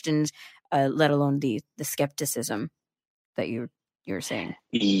of questions, let alone the skepticism that you're saying.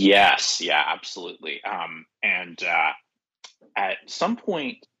 Yes. Yeah, absolutely. And at some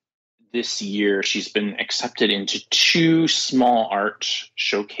point this year, she's been accepted into 2 small art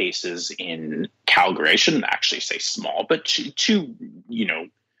showcases in Calgary. I shouldn't actually say small, but two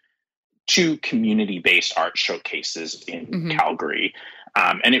community-based art showcases in Calgary.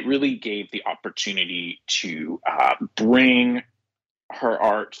 And it really gave the opportunity to bring her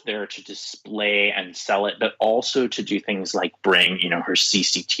art there to display and sell it, but also to do things like bring, her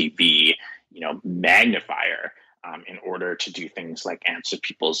CCTV, magnifier, in order to do things like answer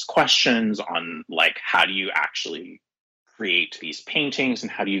people's questions on like, how do you actually create these paintings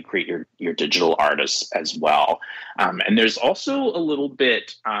and how do you create your digital art as well. And there's also a little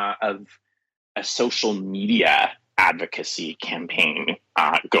bit of a social media advocacy campaign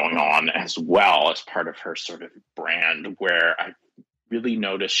going on as well as part of her sort of brand, where I really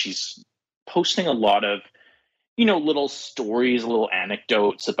noticed she's posting a lot of little stories, little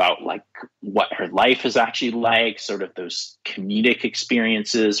anecdotes about like what her life is actually like, sort of those comedic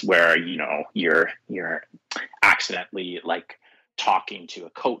experiences where, you're accidentally like talking to a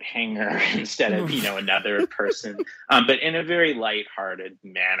coat hanger instead of, another person, but in a very lighthearted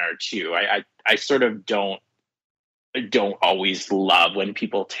manner too. I sort of don't always love when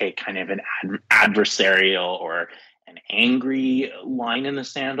people take kind of an adversarial or an angry line in the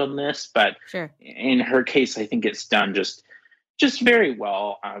sand on this, but sure. In her case, I think it's done just very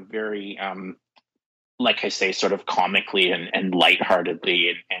well, very, like I say, sort of comically and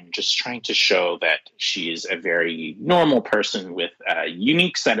lightheartedly, and just trying to show that she's a very normal person with a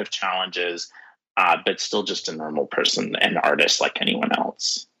unique set of challenges, but still just a normal person and artist like anyone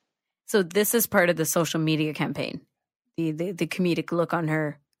else. So this is part of the social media campaign, the comedic look on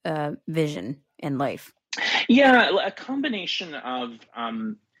her vision in life. Yeah, a combination of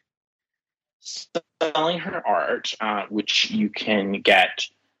selling her art, which you can get,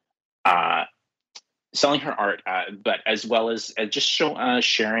 selling her art, but as well as just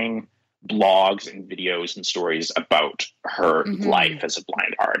sharing blogs and videos and stories about her life as a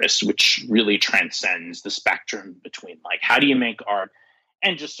blind artist, which really transcends the spectrum between like, how do you make art,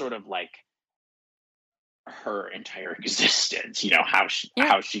 and just sort of like her entire existence, how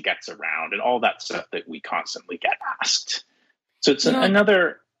she gets around and all that stuff that we constantly get asked. So it's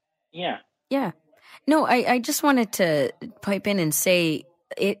another. No, I just wanted to pipe in and say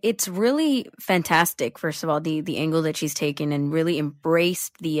it's really fantastic, first of all, the angle that she's taken and really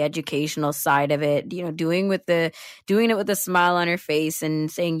embraced the educational side of it, doing it with a smile on her face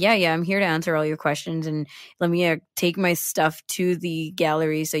and saying, yeah, I'm here to answer all your questions, and let me take my stuff to the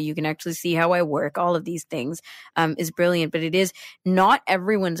gallery so you can actually see how I work. All of these things is brilliant, but it is not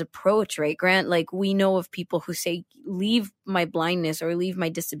everyone's approach, right, Grant? Like, we know of people who say, leave my blindness or leave my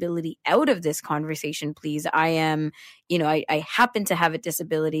disability out of this conversation, please. I am, I happen to have a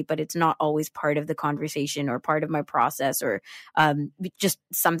disability, but it's not always part of the conversation or part of my process, or just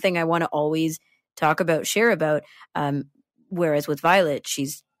something I want to always talk about, share about. Whereas with Violet,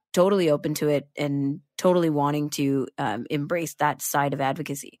 she's totally open to it and totally wanting to embrace that side of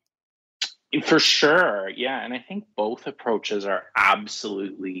advocacy. For sure. Yeah. And I think both approaches are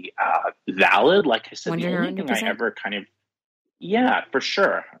absolutely valid. Like I said, 100%. The only thing I ever kind of, for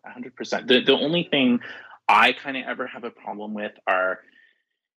sure. 100%. The only thing I kind of ever have a problem with are,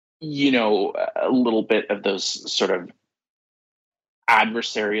 a little bit of those sort of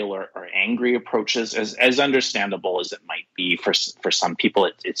adversarial or angry approaches, as understandable as it might be for some people.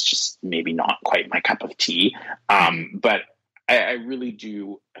 It's just maybe not quite my cup of tea. But I really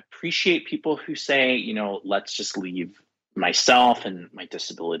do appreciate people who say, let's just leave myself and my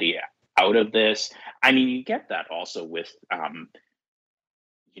disability out of this. I mean, you get that also with,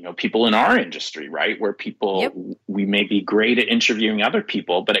 people in our industry, right? Where people, we may be great at interviewing other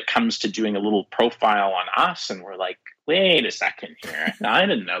people, but it comes to doing a little profile on us and we're like, wait a second here. I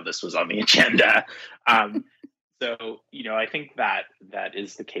didn't know this was on the agenda. So, I think that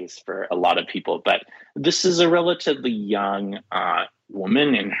is the case for a lot of people, but this is a relatively young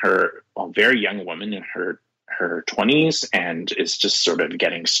woman very young woman in her 20s, and is just sort of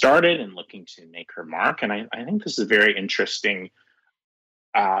getting started and looking to make her mark. And I think this is a very interesting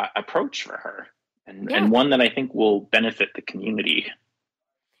approach for her, and one that I think will benefit the community.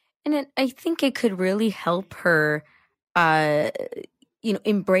 And I think it could really help her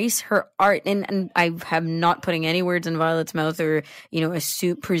embrace her art. And I am not putting any words in Violet's mouth or,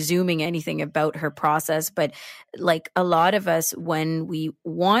 presuming anything about her process. But like a lot of us, when we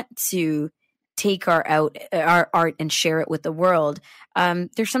want to take our art and share it with the world,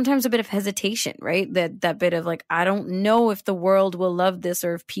 there's sometimes a bit of hesitation, right? That bit of like, I don't know if the world will love this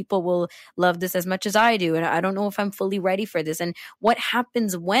or if people will love this as much as I do. And I don't know if I'm fully ready for this. And what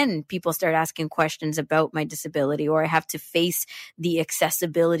happens when people start asking questions about my disability, or I have to face the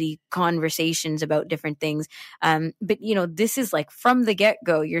accessibility conversations about different things. But this is like from the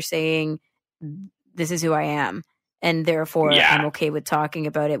get-go, you're saying, this is who I am. And therefore, I'm okay with talking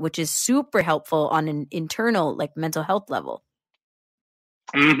about it, which is super helpful on an internal, like, mental health level.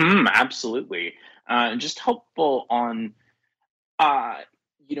 Absolutely. Just helpful on,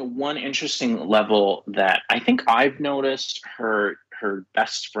 one interesting level that I think I've noticed. Her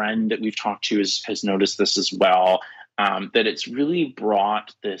best friend that we've talked to has noticed this as well, that it's really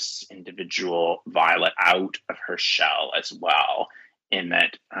brought this individual, Violet, out of her shell as well, in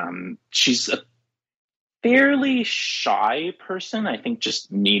that she's a fairly shy person, I think,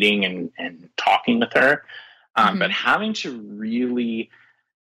 just meeting and talking with her, but having to really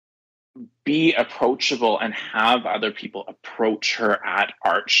be approachable and have other people approach her at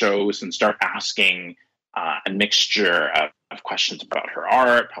art shows and start asking a mixture of questions about her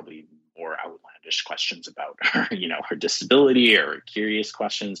art, probably more outlandish questions about her, her disability, or curious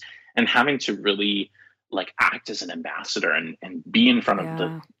questions, and having to really like act as an ambassador and be in front of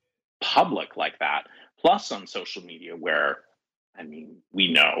the public like that. Plus on social media, where, I mean,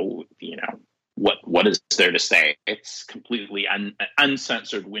 we know, what is there to say? It's completely an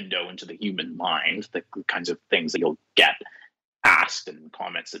uncensored window into the human mind, the kinds of things that you'll get asked and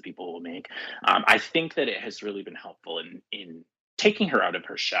comments that people will make. I think that it has really been helpful in taking her out of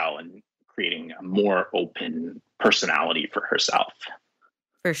her shell and creating a more open personality for herself.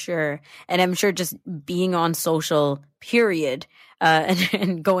 For sure. And I'm sure just being on social, period,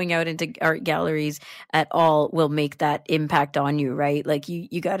 and going out into art galleries at all will make that impact on you, right? Like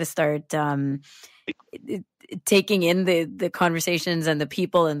you got to start taking in the conversations and the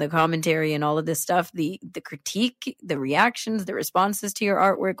people and the commentary and all of this stuff, the critique, the reactions, the responses to your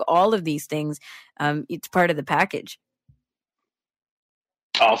artwork, all of these things. It's part of the package.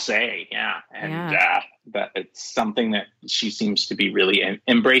 I'll say, yeah. And that it's something that she seems to be really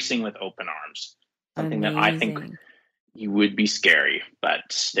embracing with open arms. Something that I think you would be scary,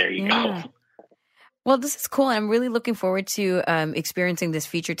 but there you go. Well, this is cool. I'm really looking forward to experiencing this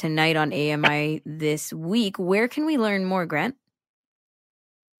feature tonight on AMI this week. Where can we learn more, Grant?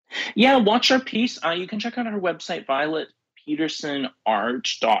 Yeah, watch our piece. You can check out our website,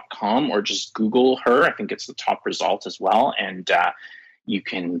 violetpetersonart.com, or just Google her. I think it's the top result as well. And you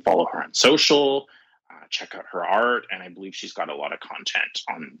can follow her on social, check out her art. And I believe she's got a lot of content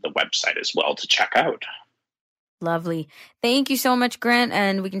on the website as well to check out. Lovely. Thank you so much, Grant.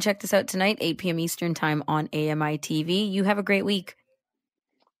 And we can check this out tonight, 8 p.m. Eastern time on AMI TV. You have a great week.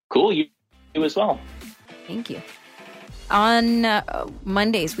 Cool. You as well. Thank you. On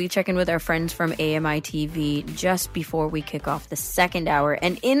Mondays, we check in with our friends from AMI TV just before we kick off the second hour.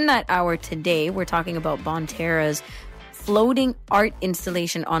 And in that hour today, we're talking about Bonterra's floating art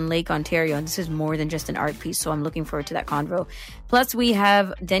installation on Lake Ontario. And this is more than just an art piece, so I'm looking forward to that convo. Plus, we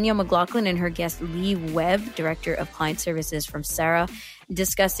have Danielle McLaughlin and her guest Lee Webb, Director of Client Services from SARA,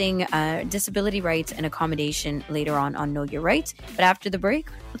 discussing disability rights and accommodation later on Know Your Rights. But after the break,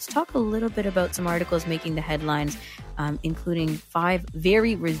 let's talk a little bit about some articles making the headlines, including 5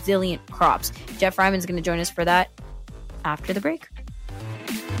 very resilient crops. Jeff Ryman's going to join us for that after the break.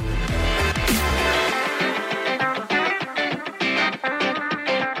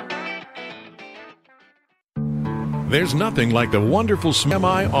 There's nothing like the wonderful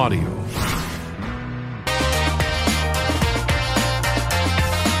AMI audio.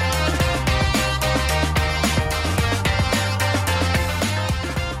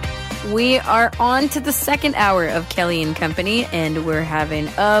 We are on to the second hour of Kelly and Company, and we're having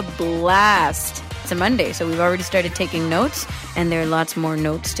a blast. It's a Monday, so we've already started taking notes, and there are lots more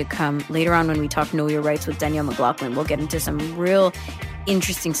notes to come later on when we talk Know Your Rights with Danielle McLaughlin. We'll get into some real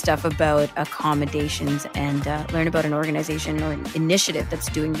interesting stuff about accommodations and learn about an organization or an initiative that's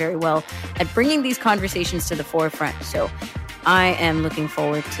doing very well at bringing these conversations to the forefront. So I am looking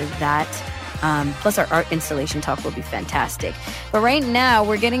forward to that. Plus our art installation talk will be fantastic. But right now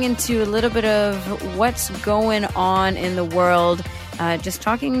we're getting into a little bit of what's going on in the world, just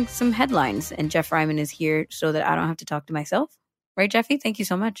talking some headlines. And Jeff Ryman is here so that I don't have to talk to myself. Right, Jeffy? Thank you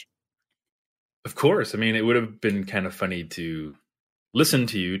so much. Of course. I mean, it would have been kind of funny to listen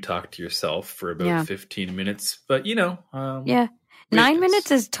to you talk to yourself for about 15 minutes, but 9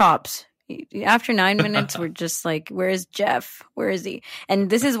 minutes is tops. After 9 minutes, we're just like, where is Jeff? Where is he? And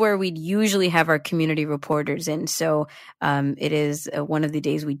this is where we'd usually have our community reporters in. So it is one of the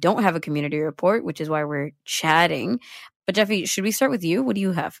days we don't have a community report, which is why we're chatting. But Jeffy, should we start with you? What do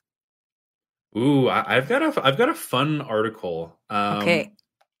you have? Ooh, I've got a fun article. Okay.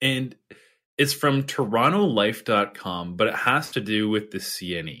 And it's from TorontoLife.com, but it has to do with the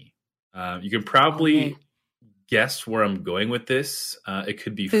CNE. You can probably guess where I'm going with this. It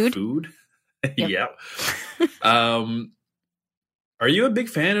could be food. Yeah. Are you a big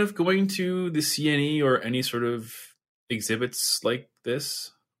fan of going to the CNE or any sort of exhibits like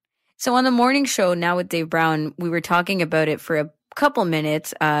this? So on the morning show now with Dave Brown, we were talking about it for a couple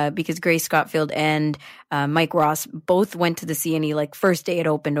minutes because Grace Scotfield and Mike Ross both went to the CNE like first day it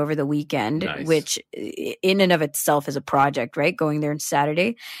opened over the weekend, which in and of itself is a project, right? Going there on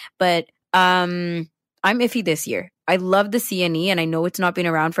Saturday. But I'm iffy this year. I love the CNE and I know it's not been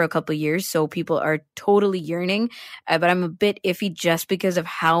around for a couple of years, so people are totally yearning, but I'm a bit iffy just because of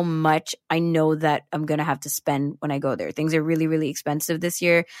how much I know that I'm going to have to spend when I go there. Things are really, really expensive this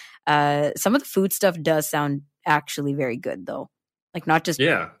year. Some of the food stuff does sound actually very good though. Like not just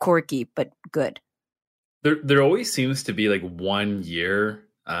quirky, but good. There always seems to be like 1 year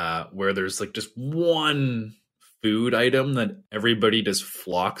where there's like just one food item that everybody just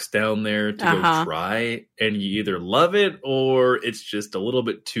flocks down there to go try, and you either love it or it's just a little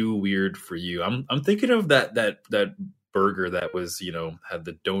bit too weird for you. I'm thinking of that burger that was, had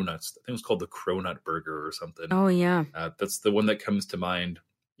the donuts. I think it was called the Cronut Burger or something. Oh yeah. That's the one that comes to mind,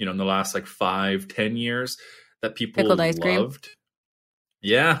 in the last like 5-10 years that people pickled ice cream. loved.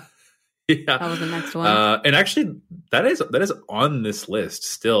 Yeah. Yeah. That was the next one. And actually that is on this list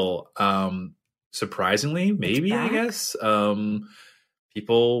still. Surprisingly, maybe, I guess.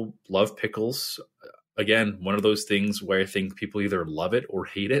 People love pickles. Again, one of those things where I think people either love it or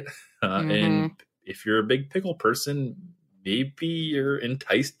hate it. And if you're a big pickle person, maybe you're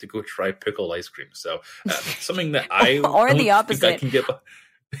enticed to go try pickled ice cream. So something that I or the opposite. I can get.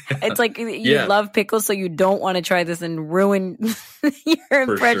 It's like you love pickles, so you don't want to try this and ruin your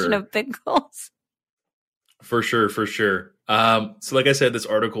impression of pickles. For sure. So like I said, this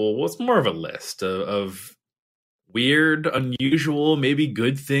article was more of a list of weird, unusual, maybe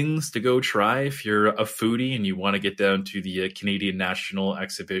good things to go try if you're a foodie and you want to get down to the Canadian National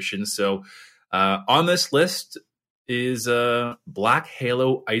Exhibition. So on this list is Black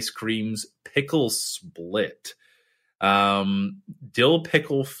Halo Ice Cream's Pickle Split. Dill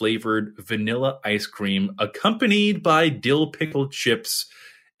pickle flavored vanilla ice cream accompanied by dill pickle chips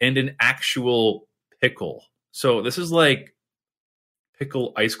and an actual pickle. So this is like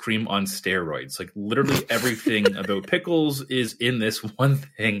pickle ice cream on steroids. Like literally everything about pickles is in this one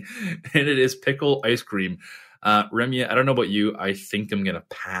thing, and it is pickle ice cream. Remya, I don't know about you. I think I'm gonna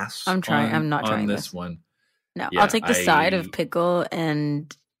pass. I'm not trying this one. No, yeah, I'll take the side of pickle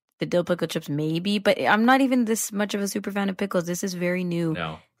and the dill pickle chips, maybe. But I'm not even this much of a super fan of pickles. This is very new.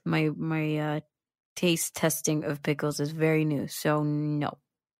 No, my taste testing of pickles is very new. So no.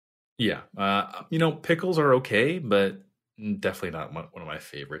 Yeah, pickles are okay, but definitely not one of my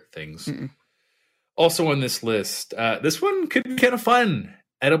favorite things. Mm-mm. Also on this list, this one could be kind of fun.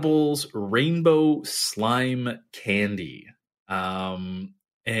 Edibles Rainbow Slime Candy. And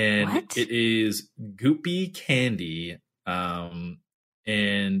what? It is goopy candy.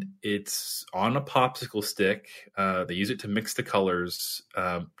 And it's on a popsicle stick. They use it to mix the colors.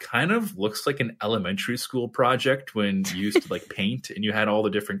 Kind of looks like an elementary school project when you used to like paint and you had all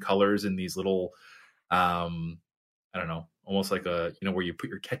the different colors in these little, I don't know, almost like a, where you put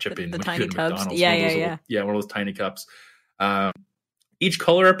your ketchup in. The tiny tubs. McDonald's. Yeah. One of those tiny cups. Each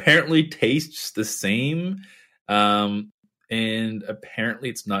color apparently tastes the same. And apparently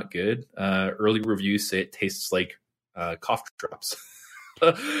it's not good. Early reviews say it tastes like cough drops.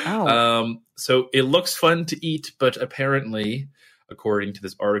 So it looks fun to eat, but apparently, according to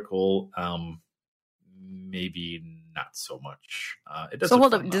this article, maybe not so much. It doesn't. So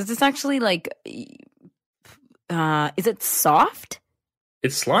hold up, does this actually is it soft?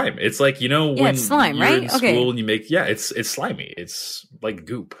 It's slime. It's like when it's slime, you're right? in school and you make it's slimy. It's like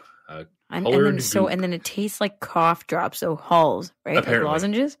goop. And then it tastes like cough drops, so hulls, right? Apparently. Like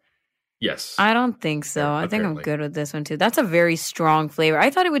lozenges. Yes. I don't think so. I think I'm good with this one too. That's a very strong flavor. I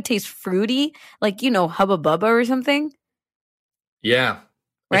thought it would taste fruity, like Hubba Bubba or something. Yeah.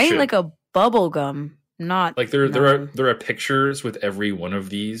 Right? Like a bubble gum. Not like there are pictures with every one of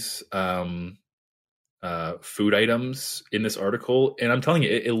these food items in this article, and I'm telling you,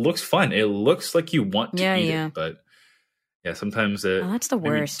 it looks fun. It looks like you want to eat it, but yeah, sometimes that's the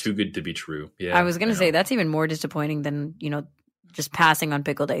worst. Too good to be true. Yeah, I was gonna say that's even more disappointing than just passing on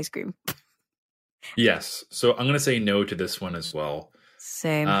pickled ice cream. Yes, so I'm gonna say no to this one as well.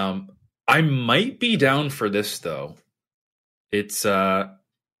 Same. I might be down for this though. It's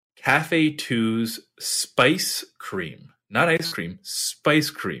Cafe 2's spice cream, not ice cream, spice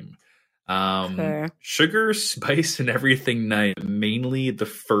cream. Sugar, spice, and everything night, mainly the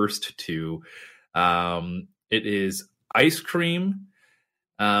first two. It is ice cream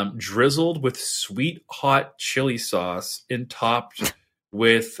drizzled with sweet hot chili sauce and topped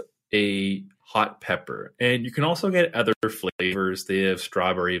with a hot pepper. And you can also get other flavors. They have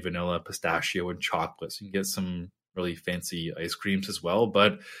strawberry, vanilla, pistachio, and chocolate. So you can get some really fancy ice creams as well,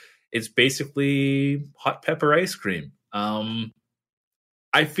 but it's basically hot pepper ice cream.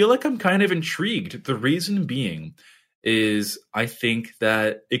 I feel like I'm kind of intrigued. The reason being is I think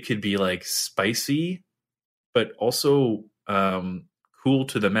that it could be like spicy, but also cool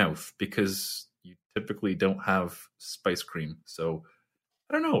to the mouth because you typically don't have spice cream. So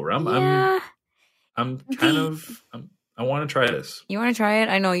I don't know. I want to try this. You want to try it?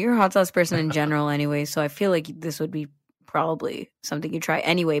 I know you're a hot sauce person in general anyway, so I feel like this would be probably something you try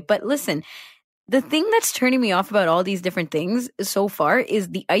anyway. But listen, the thing that's turning me off about all these different things so far is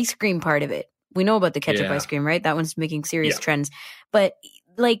the ice cream part of it. We know about the ketchup ice cream, right? That one's making serious trends. But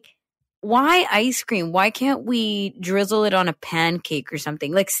like, why ice cream? Why can't we drizzle it on a pancake or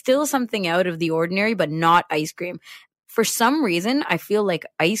something? Like still something out of the ordinary, but not ice cream. For some reason, I feel like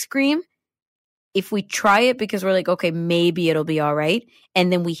ice cream, if we try it because we're like, okay, maybe it'll be all right,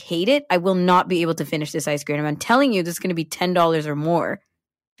 and then we hate it, I will not be able to finish this ice cream. I'm telling you, this is going to be $10 or more.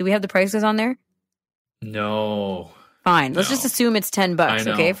 Do we have the prices on there? No. Fine. Let's just assume it's $10,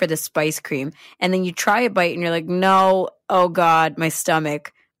 okay, for the spice cream. And then you try a bite and you're like, no, oh God, my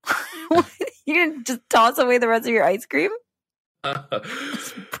stomach. You're going to just toss away the rest of your ice cream?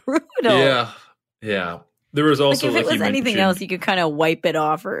 It's brutal. Yeah. There was also if it was anything else, you could kind of wipe it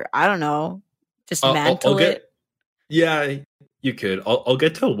off or, I don't know, just mantle it. Yeah, you could. I'll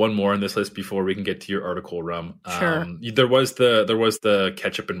get to one more on this list before we can get to your article, Rum. Sure. There was the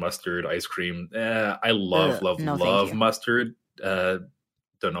ketchup and mustard ice cream. I love mustard.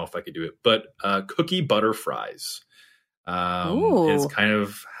 Don't know if I could do it, but cookie butter fries. It's kind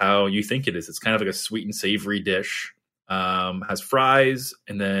of how you think it is. It's kind of like a sweet and savory dish. Has fries,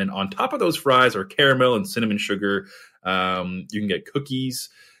 and then on top of those fries are caramel and cinnamon sugar. You can get cookies.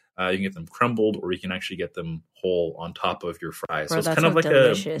 You can get them crumbled, or you can actually get them whole on top of your fries. Bro, so it's kind of like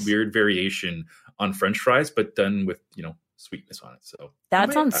delicious. a weird variation on French fries, but done with, sweetness on it. So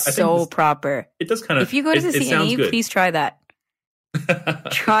that sounds so proper. It does kind of. If you go to the CNE, please try that.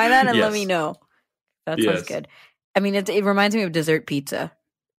 Try that and let me know. That sounds good. I mean, it reminds me of dessert pizza,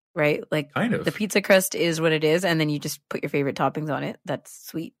 right? Like kind of. The pizza crust is what it is, and then you just put your favorite toppings on it. That's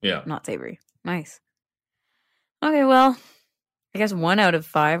sweet, not savory. Nice. Okay, well, I guess 1 out of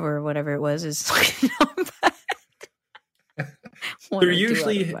 5 or whatever it was is not bad. They're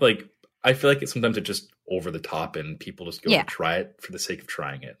usually like, I feel like sometimes it's just over the top and people just go and try it for the sake of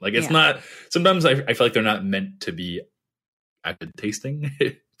trying it. Like it's not, sometimes I feel like they're not meant to be good tasting.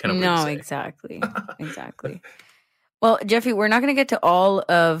 Kind of no, exactly. Exactly. Well, Jeffy, we're not going to get to all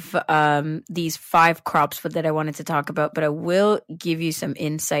of these 5 crops that I wanted to talk about, but I will give you some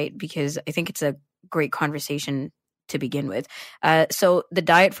insight because I think it's a great conversation to begin with. So the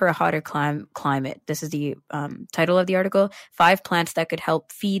diet for a hotter climate, this is the title of the article, 5 plants that could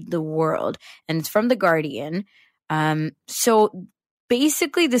help feed the world. And it's from The Guardian. So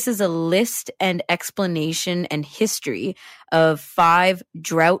basically, this is a list and explanation and history of 5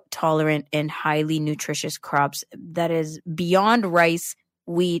 drought-tolerant and highly nutritious crops that is beyond rice,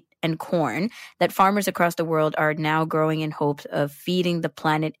 wheat, and corn that farmers across the world are now growing in hopes of feeding the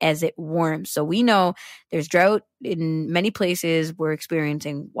planet as it warms. So we know there's drought in many places. We're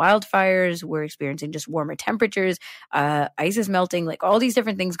experiencing wildfires. We're experiencing just warmer temperatures. Ice is melting, like all these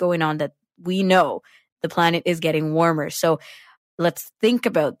different things going on that we know the planet is getting warmer. So let's think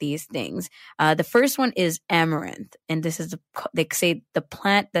about these things. The first one is amaranth, and this is, they say, the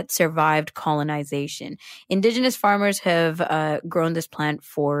plant that survived colonization. Indigenous farmers have grown this plant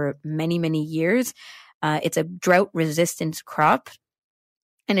for many, many years. It's a drought-resistant crop,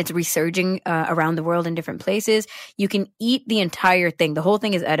 and it's resurging around the world in different places. You can eat the entire thing. The whole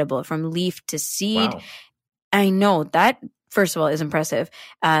thing is edible, from leaf to seed. Wow. I know that. First of all, is impressive.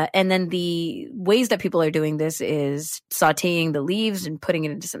 And then the ways that people are doing this is sauteing the leaves and putting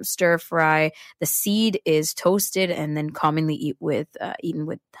it into some stir fry. The seed is toasted and then commonly eaten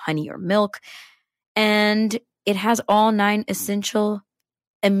with honey or milk. And it has all 9 essential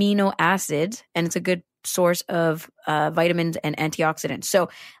amino acids, and it's a good source of vitamins and antioxidants. So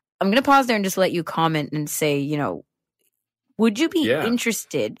I'm going to pause there and just let you comment and say, would you be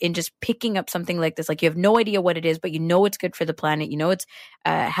interested in just picking up something like this? Like, you have no idea what it is, but you know it's good for the planet. You know it's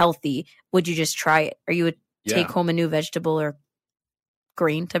healthy. Would you just try it? Are you a take home a new vegetable or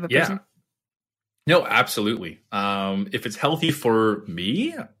grain type of person? No, absolutely. If it's healthy for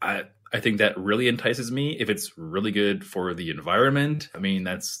me, I think that really entices me. If it's really good for the environment, I mean,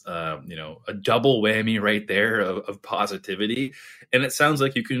 that's a double whammy right there of positivity. And it sounds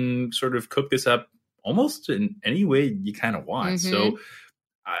like you can sort of cook this up almost in any way you kind of want. So,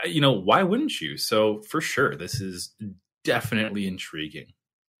 why wouldn't you? So for sure, this is definitely intriguing.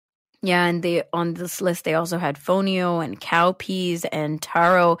 Yeah, and on this list, they also had fonio and cowpeas and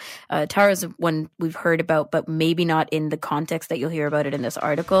taro. Taro is one we've heard about, but maybe not in the context that you'll hear about it in this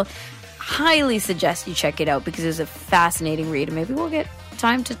article. Highly suggest you check it out because it's a fascinating read, and maybe we'll get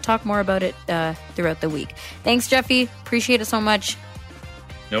time to talk more about it throughout the week. Thanks, Jeffy. Appreciate it so much.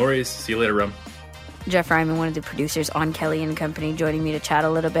 No worries. See you later, Rum. Jeff Ryman, one of the producers on Kelly and Company, joining me to chat a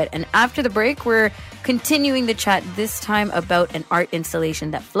little bit. And after the break, we're continuing the chat, this time about an art installation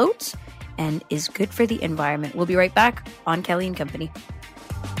that floats and is good for the environment. We'll be right back on Kelly and Company.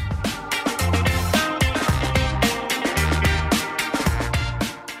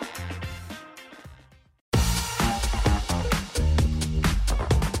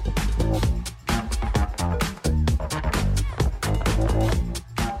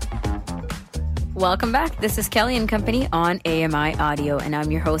 Welcome back. This is Kelly and Company on AMI Audio, and I'm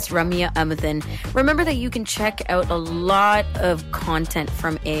your host, Ramya Amuthan. Remember that you can check out a lot of content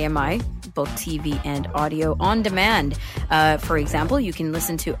from AMI, both TV and audio, on demand. For example, you can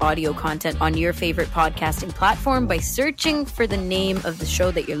listen to audio content on your favorite podcasting platform by searching for the name of the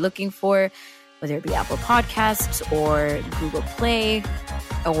show that you're looking for, whether it be Apple Podcasts or Google Play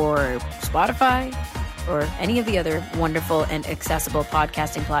or Spotify, or any of the other wonderful and accessible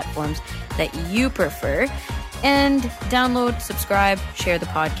podcasting platforms that you prefer. And download, subscribe, share the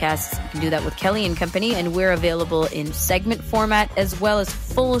podcasts. You can do that with Kelly and Company, and we're available in segment format as well as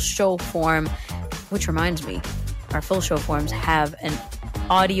full show form, which reminds me, our full show forms have an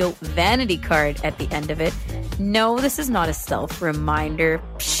audio vanity card at the end of it. No, this is not a self-reminder.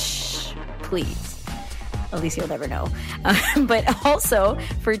 Psh, please. at least you'll never know. But also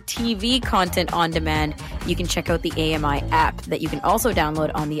for TV content on demand, you can check out the AMI app that you can also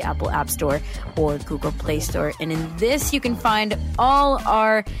download on the Apple App Store or Google Play Store. And in this, you can find all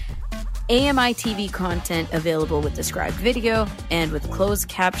our AMI TV content available with described video and with closed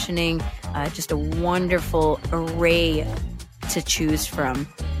captioning. Just a wonderful array to choose from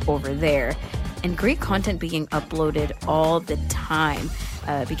over there. And great content being uploaded all the time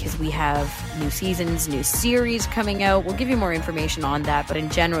because we have new seasons, new series coming out. We'll give you more information on that. But in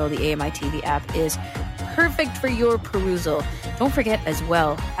general, the AMI TV app is perfect for your perusal. Don't forget as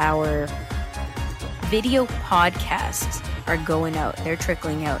well, our video podcasts are going out. They're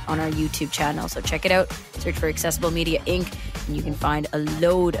trickling out on our YouTube channel. So check it out. Search for Accessible Media Inc. and you can find a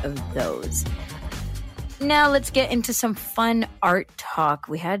load of those. Now let's get into some fun art talk.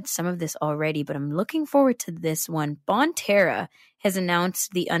 We had some of this already, but I'm looking forward to this one. Bonterra has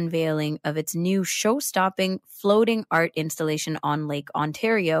announced the unveiling of its new show-stopping floating art installation on Lake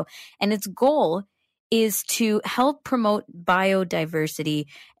Ontario, and its goal is to help promote biodiversity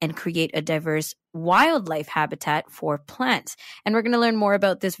and create a diverse wildlife habitat for plants. And we're going to learn more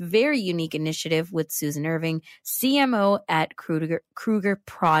about this very unique initiative with Susan Irving, CMO at Kruger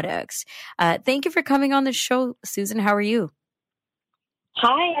Products. Thank you for coming on the show, Susan. How are you?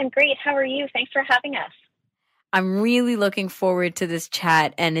 Hi, I'm great. How are you? Thanks for having us. I'm really looking forward to this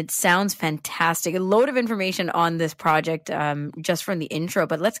chat, and it sounds fantastic. A load of information on this project just from the intro,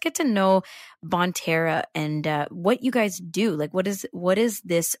 but let's get to know Bonterra and what you guys do. Like, what is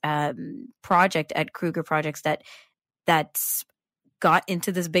this project at Kruger Projects that's got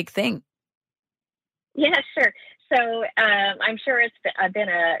into this big thing? Yeah, sure. So I'm sure it's been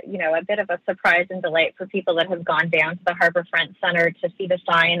a bit of a surprise and delight for people that have gone down to the Harbourfront Centre to see the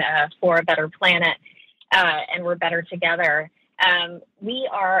sign for a better planet. And we're better together. We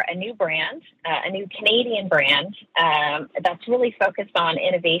are a new brand, a new Canadian brand that's really focused on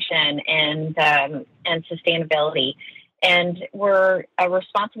innovation and sustainability. And we're a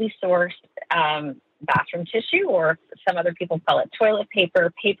responsibly sourced bathroom tissue, or some other people call it toilet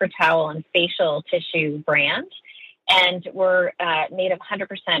paper, paper towel, and facial tissue brand. And we're made of 100%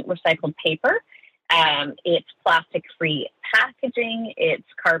 recycled paper. It's plastic-free packaging. It's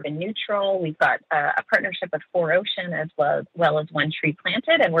carbon neutral. We've got a partnership with 4Ocean as well as One Tree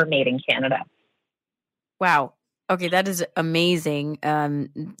Planted, and we're made in Canada. Wow. Okay, that is amazing.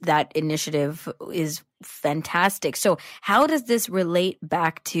 That initiative is fantastic. So how does this relate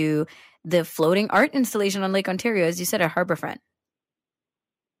back to the floating art installation on Lake Ontario, as you said, at Harbourfront?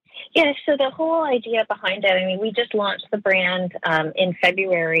 Yeah, so the whole idea behind it, I mean, we just launched the brand in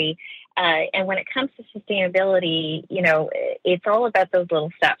February. And when it comes to sustainability, it's all about those little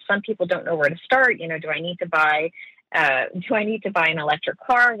steps. Some people don't know where to start. Do I need to buy an electric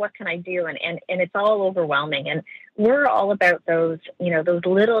car? What can I do? And it's all overwhelming. And we're all about those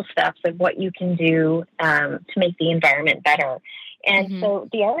little steps of what you can do to make the environment better. And so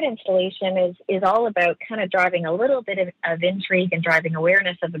the art installation is all about kind of driving a little bit of intrigue and driving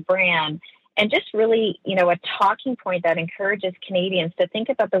awareness of the brand. And just really, a talking point that encourages Canadians to think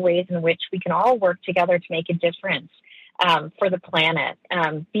about the ways in which we can all work together to make a difference for the planet,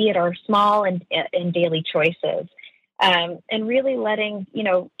 be it our small and daily choices. And really letting,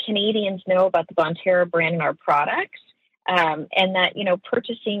 Canadians know about the Bonterra brand and our products, and that,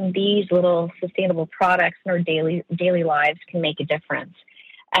 purchasing these little sustainable products in our daily lives can make a difference.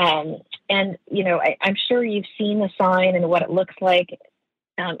 I'm sure you've seen the sign and what it looks like.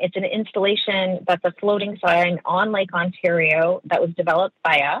 It's an installation that's a floating sign on Lake Ontario that was developed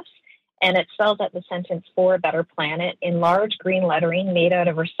by us, and it spells out the sentence "For a Better Planet" in large green lettering made out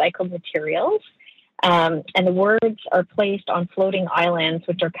of recycled materials. And the words are placed on floating islands,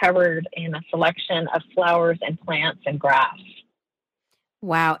 which are covered in a selection of flowers and plants and grass.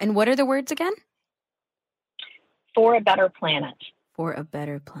 Wow. And what are the words again? For a Better Planet. For a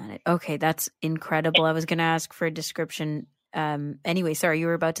Better Planet. Okay, that's incredible. I was going to ask for a description. Anyway, sorry, you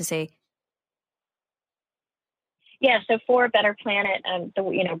were about to say. Yeah, so For a Better Planet,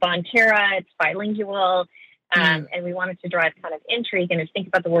 Bonterra, it's bilingual, and we wanted to drive kind of intrigue. And if you think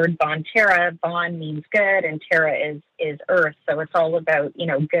about the word Bonterra, Bon means good, and Terra is earth. So it's all about,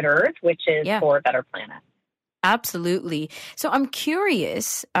 good earth, which is for a better planet. Absolutely. So I'm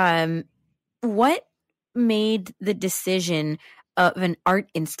curious, what made the decision of an art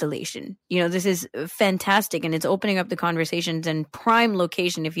installation? This is fantastic, and it's opening up the conversations and prime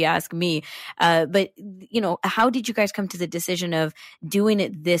location, if you ask me. But how did you guys come to the decision of doing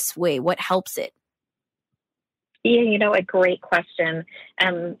it this way? What helps it? Yeah, a great question.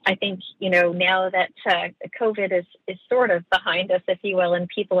 I think, now that COVID is sort of behind us, if you will, and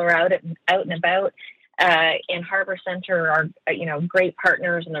people are out and about, and Harbor Center are, great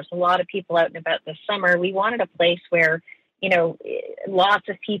partners, and there's a lot of people out and about this summer. We wanted a place where, lots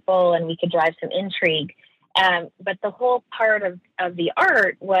of people and we could drive some intrigue. But the whole part of the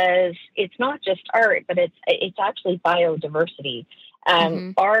art was, it's not just art, but it's actually biodiversity.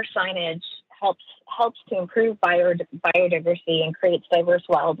 Our signage helps to improve biodiversity and creates diverse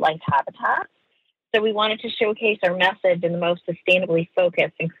wildlife habitats. So we wanted to showcase our message in the most sustainably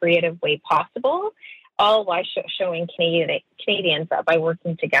focused and creative way possible, all while showing Canadians that by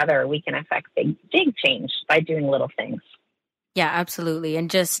working together, we can affect big change by doing little things. Yeah, absolutely. And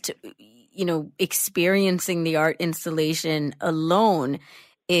just, experiencing the art installation alone,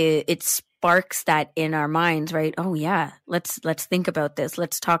 it sparks that in our minds, right? Oh yeah, let's think about this.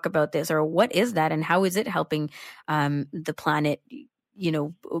 Let's talk about this. Or what is that? And how is it helping the planet,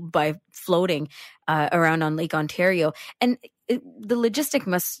 by floating around on Lake Ontario? And the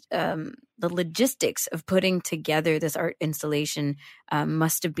logistics of putting together this art installation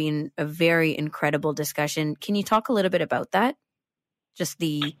must have been a very incredible discussion. Can you talk a little bit about that?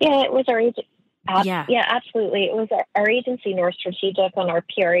 It was our agent. Yeah, absolutely. It was our agency, North Strategic, and our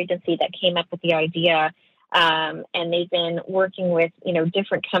PR agency that came up with the idea. And they've been working with,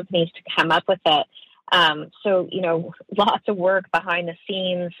 different companies to come up with it. So, lots of work behind the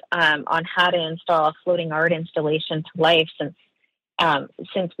scenes on how to install a floating art installation to life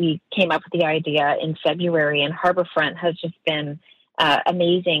since we came up with the idea in February. And Harbourfront has just been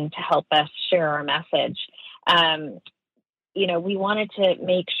amazing to help us share our message. We wanted to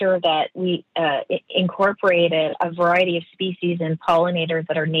make sure that we incorporated a variety of species and pollinators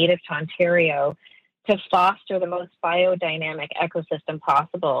that are native to Ontario to foster the most biodynamic ecosystem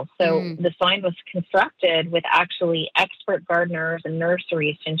possible. So the sign was constructed with actually expert gardeners and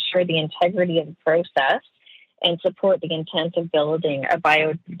nurseries to ensure the integrity of the process and support the intent of building a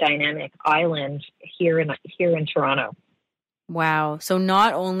biodynamic island here in Toronto. Wow. So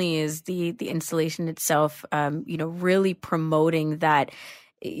not only is the installation itself, really promoting that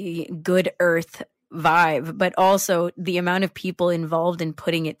good earth vibe, but also the amount of people involved in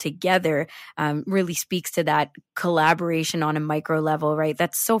putting it together really speaks to that collaboration on a micro level, right?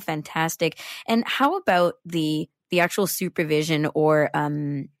 That's so fantastic. And how about the actual supervision or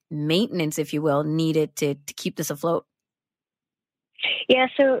maintenance, if you will, needed to keep this afloat? Yeah,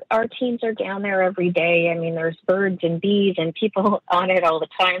 so our teams are down there every day. I mean, there's birds and bees and people on it all the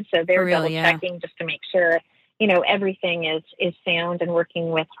time. So they're double checking just to make sure, everything is sound and working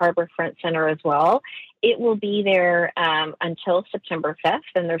with Harbourfront Centre as well. It will be there until September 5th.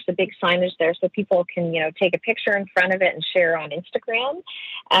 And there's a big signage there so people can, take a picture in front of it and share on Instagram.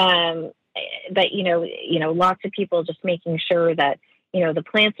 But, lots of people just making sure that, the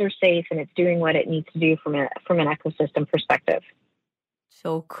plants are safe and it's doing what it needs to do from an ecosystem perspective.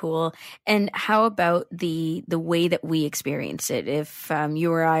 So cool. And how about the way that we experience it? If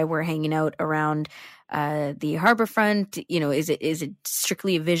you or I were hanging out around the Harbourfront, is it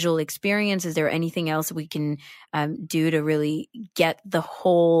strictly a visual experience? Is there anything else we can do to really get the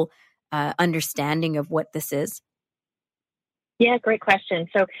whole understanding of what this is? Yeah, great question.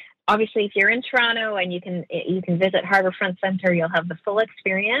 So obviously, if you're in Toronto and you can visit Harbourfront Centre, you'll have the full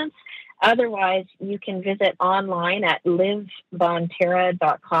experience. Otherwise, you can visit online at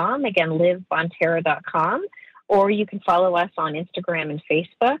livebonterra.com. Again, livebonterra.com. Or you can follow us on Instagram and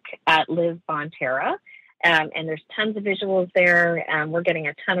Facebook at livebonterra. And there's tons of visuals there. We're getting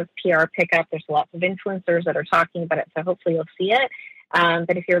a ton of PR pickup. There's lots of influencers that are talking about it, so hopefully you'll see it.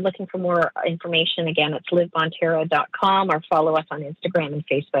 But if you're looking for more information, again, it's livebonterra.com or follow us on Instagram and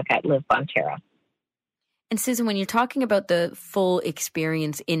Facebook at livebonterra. And Susan, when you're talking about the full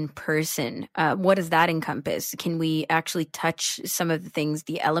experience in person, what does that encompass? Can we actually touch some of the things,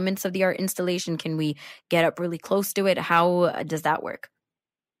 the elements of the art installation? Can we get up really close to it? How does that work?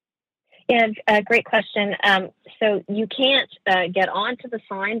 Yeah, great question. So you can't get onto the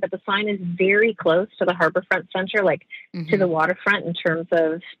sign, but the sign is very close to the Harbourfront Centre, to the waterfront in terms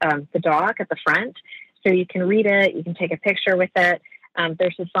of the dock at the front. So you can read it, you can take a picture with it.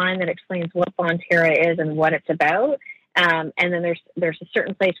 There's a sign that explains what Bonterra is and what it's about. And then there's a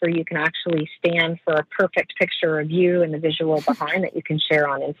certain place where you can actually stand for a perfect picture of you and the visual behind that you can share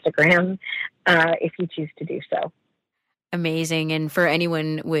on Instagram if you choose to do so. Amazing. And for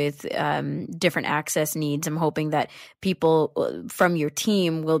anyone with different access needs, I'm hoping that people from your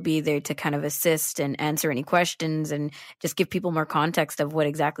team will be there to kind of assist and answer any questions and just give people more context of what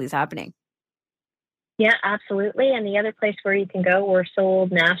exactly is happening. Yeah, absolutely. And the other place where you can go, we're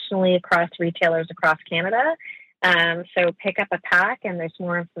sold nationally across retailers across Canada. So pick up a pack and there's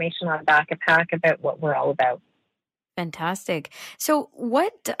more information on the back of pack about what we're all about. Fantastic. So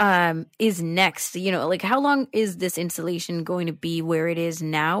what is next? Like how long is this installation going to be where it is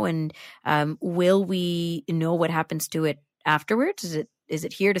now? And will we know what happens to it afterwards? Is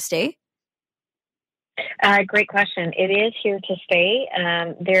it here to stay? Great question. It is here to stay.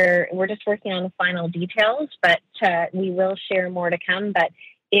 We're just working on the final details, but we will share more to come. But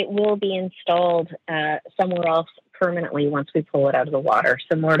it will be installed somewhere else permanently once we pull it out of the water.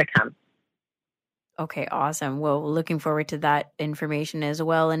 So more to come. Okay, awesome. Well, looking forward to that information as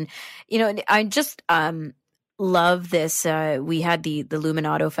well. And, I just love this. We had the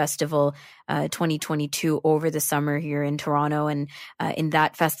Luminato Festival 2022 over the summer here in Toronto. And in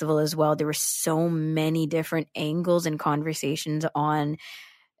that festival as well, there were so many different angles and conversations on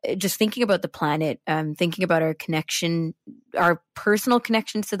just thinking about the planet, thinking about our connection, our personal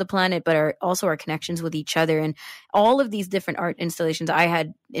connections to the planet, but also our connections with each other. And all of these different art installations, I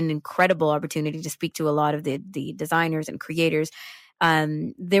had an incredible opportunity to speak to a lot of the designers and creators.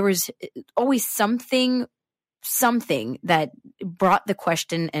 There was always something that brought the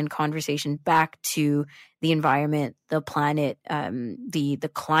question and conversation back to the environment, the planet,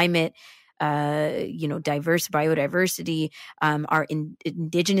 the climate, diverse biodiversity, our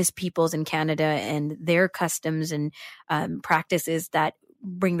indigenous peoples in Canada and their customs and practices that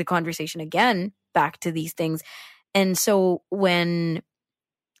bring the conversation again back to these things. And so when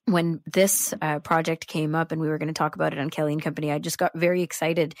this project came up and we were going to talk about it on Kelly and Company, I just got very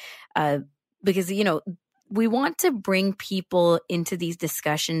excited because, we want to bring people into these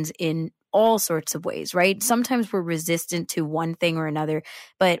discussions in all sorts of ways, right? Sometimes we're resistant to one thing or another,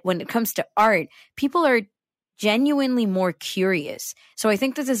 but when it comes to art, people are genuinely more curious. So I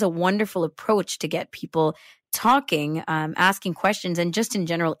think this is a wonderful approach to get people talking, asking questions, and just in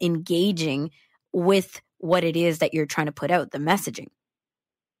general engaging with what it is that you're trying to put out, the messaging.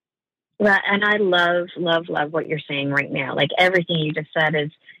 Well, and I love what you're saying right now. Like everything you just said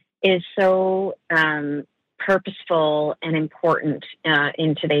is so purposeful and important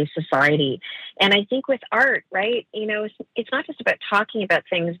in today's society. And I think with art, right, it's not just about talking about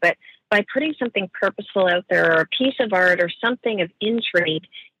things, but by putting something purposeful out there or a piece of art or something of intrigue,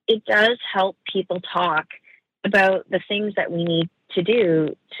 it does help people talk about the things that we need to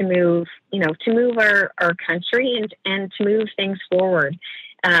do to move our country and to move things forward.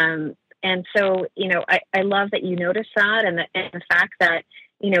 And so, I love that you noticed that and the fact that,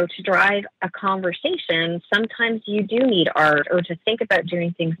 to drive a conversation, sometimes you do need art or to think about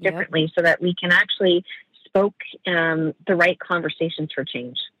doing things differently so that we can actually spoke the right conversations for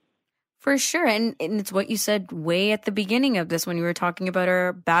change. For sure. And it's what you said way at the beginning of this when you were talking about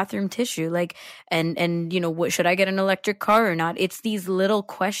our bathroom tissue, what should I get an electric car or not? It's these little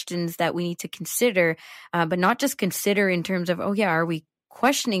questions that we need to consider, but not just consider in terms of, are we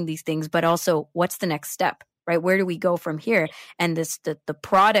questioning these things, but also what's the next step? Right? Where do we go from here? And the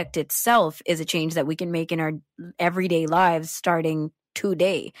product itself is a change that we can make in our everyday lives starting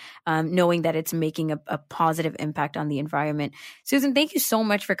today, knowing that it's making a positive impact on the environment. Susan, thank you so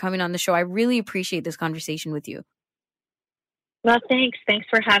much for coming on the show. I really appreciate this conversation with you. Well, thanks. Thanks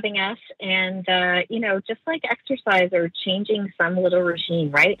for having us. And, just like exercise or changing some little routine,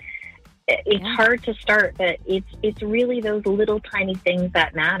 right? It's hard to start, but it's really those little tiny things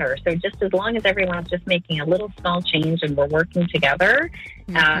that matter. So just as long as everyone's just making a little small change and we're working together,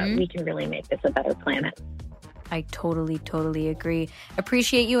 we can really make this a better planet. I totally agree.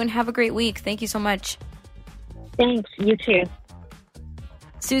 Appreciate you and have a great week. Thank you so much. Thanks. You too.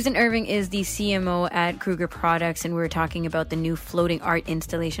 Susan Irving is the CMO at Kruger Products, and we're talking about the new floating art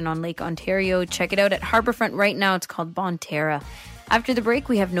installation on Lake Ontario. Check it out at Harbourfront right now. It's called Bonterra. After the break,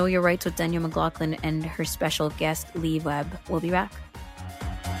 we have Know Your Rights with Danielle McLaughlin and her special guest, Lee Webb. We'll be back.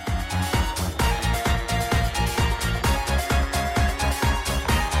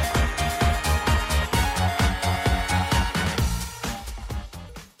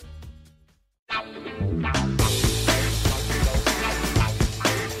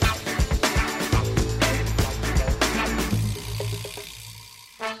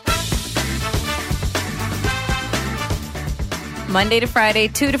 Monday to Friday,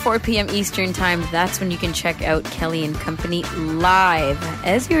 2 to 4 p.m. Eastern Time. That's when you can check out Kelly and Company live,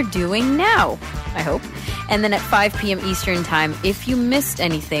 as you're doing now, I hope. And then at 5 p.m. Eastern Time, if you missed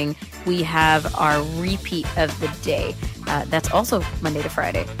anything, we have our repeat of the day. That's also Monday to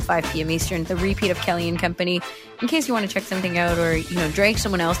Friday, 5 p.m. Eastern, the repeat of Kelly and Company, in case you want to check something out or, drag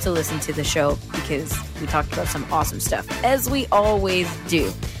someone else to listen to the show, because we talked about some awesome stuff, as we always do.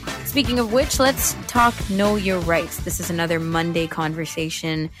 Speaking of which, let's talk Know Your Rights. This is another Monday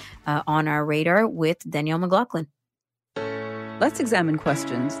conversation on our radar with Danielle McLaughlin. Let's examine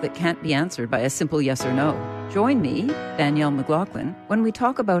questions that can't be answered by a simple yes or no. Join me, Danielle McLaughlin, when we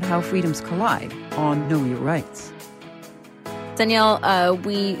talk about how freedoms collide on Know Your Rights. Danielle,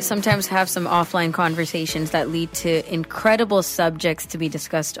 we sometimes have some offline conversations that lead to incredible subjects to be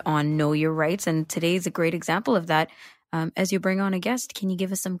discussed on Know Your Rights, and today is a great example of that. As you bring on a guest, can you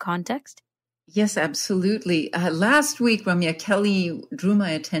give us some context? Yes, absolutely. Last week, Ramya, Kelly drew my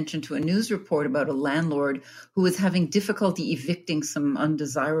attention to a news report about a landlord who was having difficulty evicting some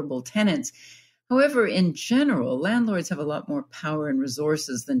undesirable tenants. However, in general, landlords have a lot more power and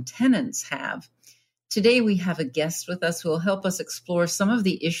resources than tenants have. Today, we have a guest with us who will help us explore some of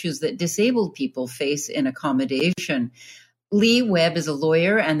the issues that disabled people face in accommodation. Lee Webb is a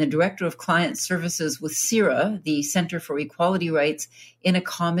lawyer and the Director of Client Services with CERA, the Center for Equality Rights in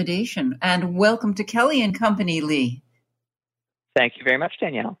Accommodation. And welcome to Kelly and Company, Lee. Thank you very much,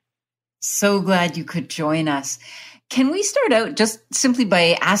 Danielle. So glad you could join us. Can we start out just simply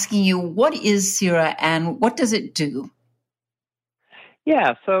by asking you, what is CERA and what does it do?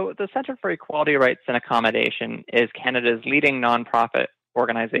 Yeah, so the Center for Equality Rights in Accommodation is Canada's leading nonprofit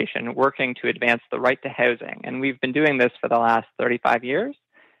organization working to advance the right to housing. And we've been doing this for the last 35 years.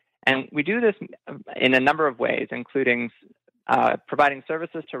 And we do this in a number of ways, including providing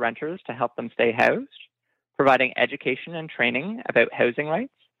services to renters to help them stay housed, providing education and training about housing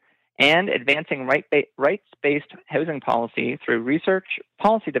rights, and advancing rights-based housing policy through research,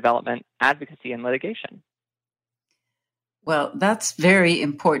 policy development, advocacy, and litigation. Well, that's very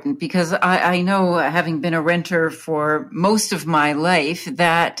important because I know, having been a renter for most of my life,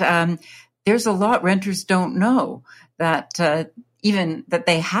 that there's a lot renters don't know, that even that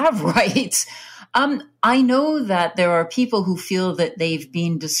they have rights. I know that there are people who feel that they've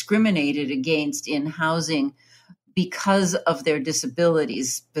been discriminated against in housing because of their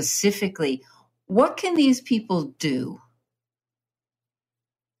disabilities specifically. What can these people do?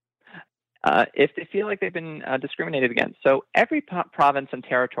 If they feel like they've been discriminated against. So every province and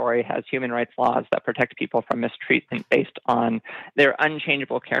territory has human rights laws that protect people from mistreatment based on their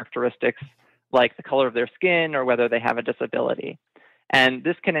unchangeable characteristics, like the color of their skin or whether they have a disability. And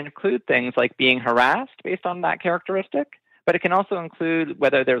this can include things like being harassed based on that characteristic, but it can also include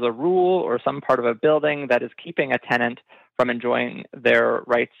whether there's a rule or some part of a building that is keeping a tenant from enjoying their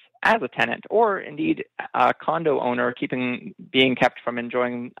rights as a tenant, or indeed a condo owner being kept from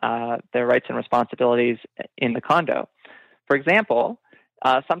enjoying their rights and responsibilities in the condo. For example,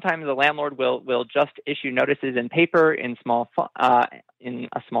 sometimes the landlord will just issue notices in paper in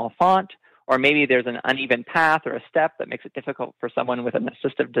a small font, or maybe there's an uneven path or a step that makes it difficult for someone with an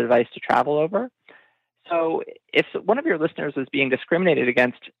assistive device to travel over. So if one of your listeners is being discriminated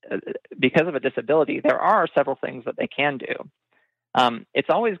against because of a disability, there are several things that they can do. It's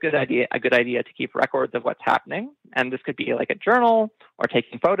always a good idea to keep records of what's happening, and this could be like a journal or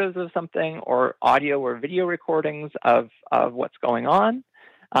taking photos of something or audio or video recordings of what's going on.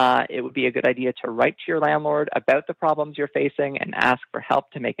 It would be a good idea to write to your landlord about the problems you're facing and ask for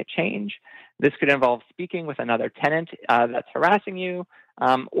help to make a change. This could involve speaking with another tenant that's harassing you,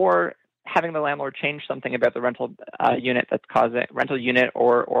 or having the landlord change something about the rental unit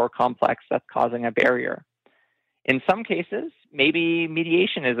or complex that's causing a barrier. In some cases, maybe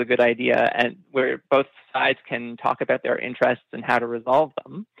mediation is a good idea, and where both sides can talk about their interests and how to resolve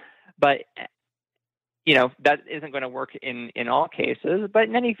them. But that isn't going to work in all cases. But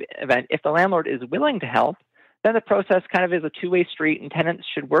in any event, if the landlord is willing to help, then the process kind of is a two-way street, and tenants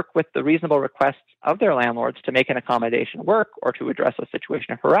should work with the reasonable requests of their landlords to make an accommodation work or to address a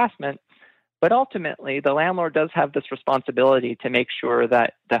situation of harassment. But ultimately, the landlord does have this responsibility to make sure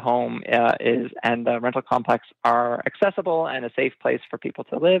that the home and the rental complex are accessible and a safe place for people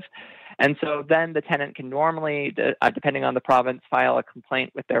to live. And so then the tenant can normally, depending on the province, file a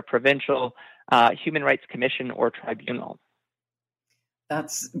complaint with their provincial Human Rights Commission or tribunal.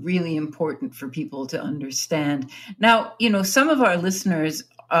 That's really important for people to understand. Now, some of our listeners,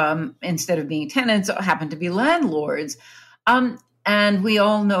 instead of being tenants, happen to be landlords. And we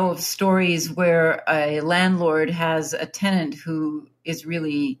all know of stories where a landlord has a tenant who is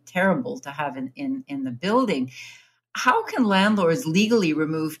really terrible to have in the building. How can landlords legally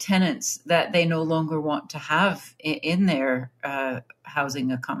remove tenants that they no longer want to have in their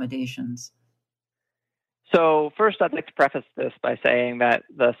housing accommodations? So first, I'd like to preface this by saying that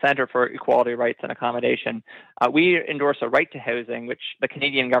the Center for Equality Rights and Accommodation, we endorse a right to housing, which the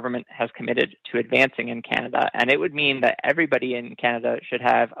Canadian government has committed to advancing in Canada. And it would mean that everybody in Canada should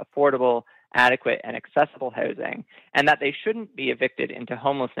have affordable, adequate, and accessible housing, and that they shouldn't be evicted into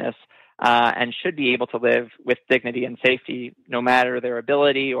homelessness and should be able to live with dignity and safety, no matter their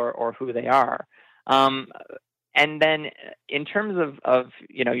ability or who they are. And then in terms of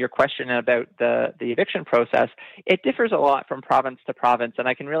your question about the eviction process, it differs a lot from province to province, and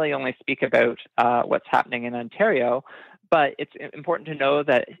I can really only speak about what's happening in Ontario. But it's important to know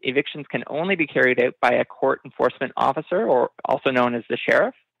that evictions can only be carried out by a court enforcement officer, or also known as the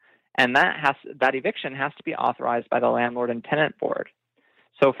sheriff, and that eviction has to be authorized by the Landlord and Tenant Board.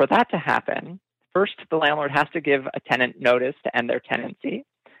 So for that to happen, first the landlord has to give a tenant notice to end their tenancy.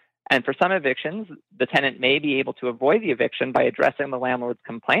 And for some evictions, the tenant may be able to avoid the eviction by addressing the landlord's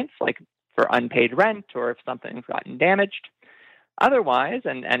complaints, like for unpaid rent or if something's gotten damaged. Otherwise,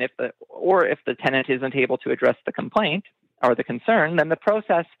 if the tenant isn't able to address the complaint or the concern, then the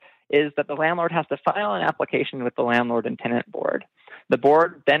process is that the landlord has to file an application with the Landlord and Tenant Board. The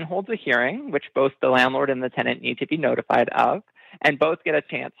board then holds a hearing, which both the landlord and the tenant need to be notified of, and both get a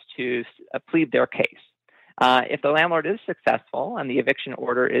chance to plead their case. If the landlord is successful and the eviction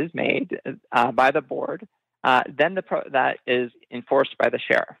order is made by the board, then that is enforced by the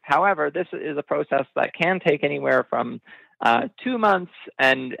sheriff. However, this is a process that can take anywhere from 2 months,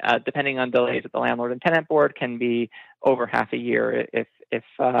 and depending on delays at the Landlord and Tenant Board, can be over half a year if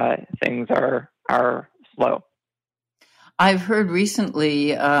things are slow. I've heard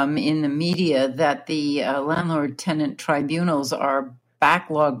recently in the media that the landlord-tenant tribunals are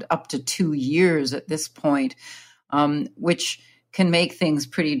backlogged up to 2 years at this point, which can make things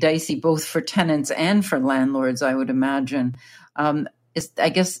pretty dicey, both for tenants and for landlords, I would imagine. I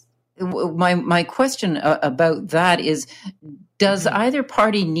guess my question about that is, does either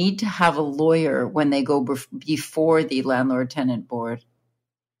party need to have a lawyer when they go before the Landlord-Tenant Board?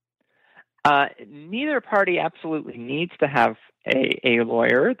 Neither party absolutely needs to have a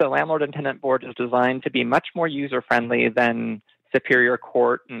lawyer. The Landlord and Tenant Board is designed to be much more user-friendly than Superior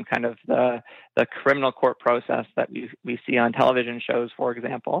Court and kind of the criminal court process that we see on television shows, for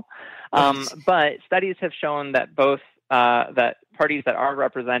example. But studies have shown that both that parties that are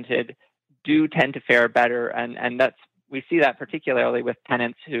represented do tend to fare better, and we see that particularly with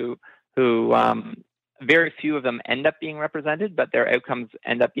tenants who very few of them end up being represented, but their outcomes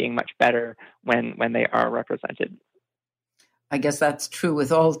end up being much better when they are represented. I guess that's true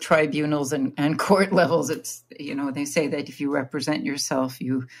with all tribunals and court levels. It's, they say that if you represent yourself,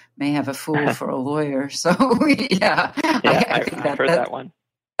 you may have a fool for a lawyer. So, yeah. I think I've heard that one.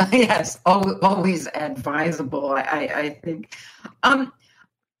 Yes, always advisable, I think.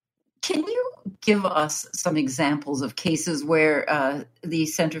 Can you give us some examples of cases where the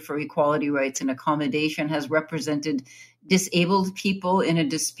Center for Equality, Rights and Accommodation has represented disabled people in a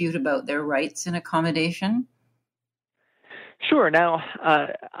dispute about their rights in accommodation? Sure. Now,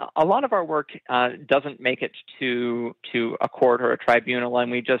 a lot of our work doesn't make it to a court or a tribunal, and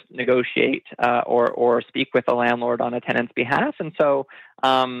we just negotiate or speak with the landlord on a tenant's behalf. And so,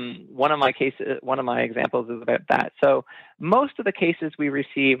 one of my examples is about that. So, most of the cases we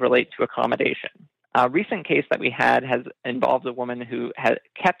receive relate to accommodation. A recent case that we had has involved a woman who had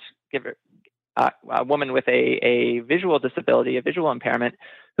a woman with a visual disability, a visual impairment,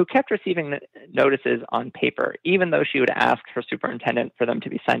 who kept receiving notices on paper, even though she would ask her superintendent for them to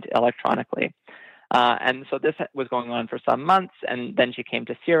be sent electronically. And so this was going on for some months, and then she came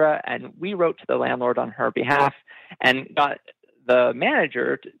to CERA, and we wrote to the landlord on her behalf and got the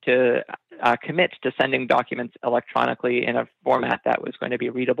manager to commit to sending documents electronically in a format that was going to be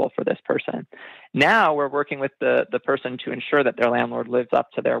readable for this person. Now we're working with the person to ensure that their landlord lives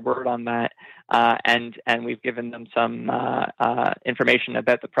up to their word on that, and we've given them some information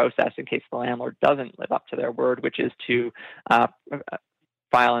about the process in case the landlord doesn't live up to their word, which is to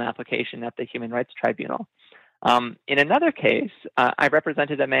file an application at the Human Rights Tribunal. In another case, I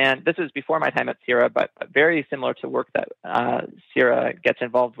represented a man, this was before my time at CERA, but very similar to work that CERA gets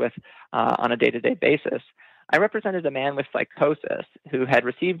involved with on a day-to-day basis. I represented a man with psychosis who had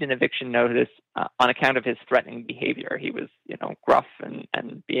received an eviction notice on account of his threatening behavior. He was, gruff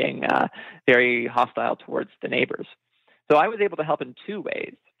and being very hostile towards the neighbors. So I was able to help in two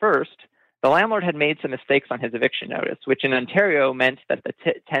ways. First, the landlord had made some mistakes on his eviction notice, which in Ontario meant that the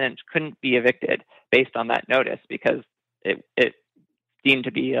tenant couldn't be evicted based on that notice because it deemed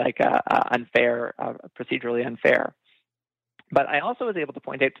to be unfair, procedurally unfair. But I also was able to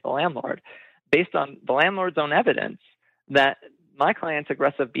point out to the landlord, based on the landlord's own evidence, that my client's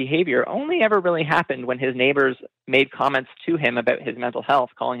aggressive behavior only ever really happened when his neighbors made comments to him about his mental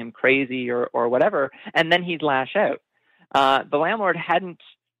health, calling him crazy or whatever, and then he'd lash out. The landlord hadn't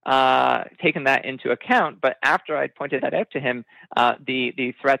taken that into account, but after I'd pointed that out to him,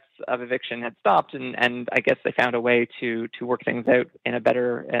 the threats of eviction had stopped, and I guess they found a way to work things out in a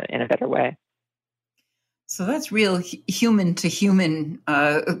better way. So that's real human to human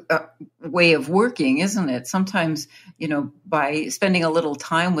way of working, isn't it? Sometimes, by spending a little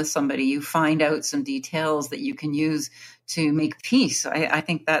time with somebody, you find out some details that you can use to make peace. I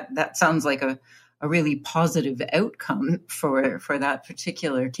think that sounds like a really positive outcome for that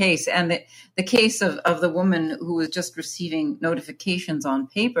particular case. And the case of the woman who was just receiving notifications on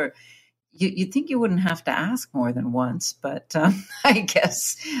paper, you'd think you wouldn't have to ask more than once, but I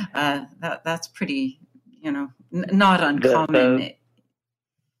guess that's pretty, not uncommon.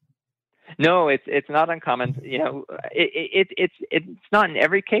 No, it's not uncommon. It's not in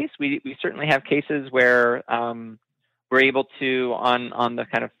every case. We certainly have cases where we're able to, on the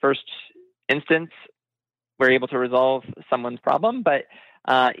kind of first instance, we're able to resolve someone's problem, but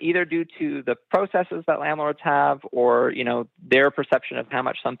either due to the processes that landlords have or, their perception of how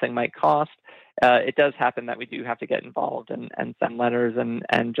much something might cost, it does happen that we do have to get involved and send letters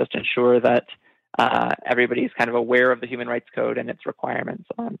and just ensure that everybody's kind of aware of the Human Rights Code and its requirements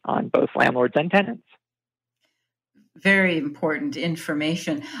on both landlords and tenants. Very important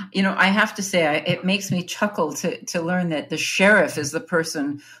information. I have to say, it makes me chuckle to learn that the sheriff is the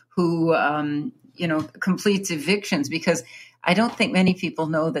person who, completes evictions, because I don't think many people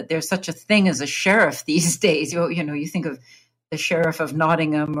know that there's such a thing as a sheriff these days. You think of the sheriff of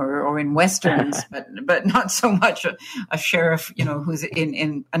Nottingham or in Westerns, but not so much a sheriff, who's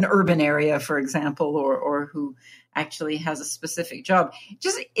in an urban area, for example, or who actually has a specific job.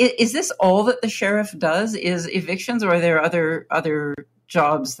 Is this all that the sheriff does, is evictions, or are there other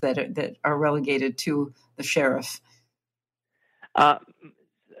jobs that are relegated to the sheriff?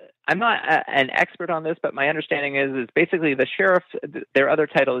 I'm not an expert on this, but my understanding is basically the sheriff, their other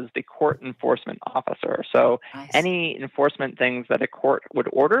title is the court enforcement officer. So any enforcement things that a court would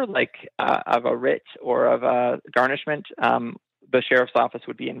order, like of a writ or of a garnishment, the sheriff's office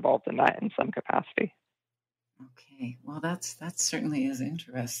would be involved in that in some capacity. Okay, well, that certainly is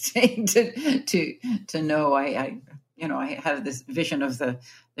interesting to know. I have this vision of the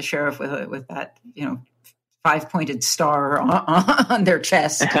sheriff with that, 5-pointed star on their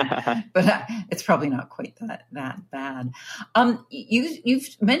chest, but it's probably not quite that bad.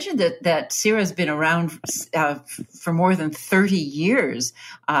 You've mentioned that CIRA's been around for more than 30 years,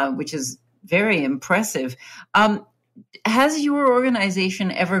 which is very impressive. Has your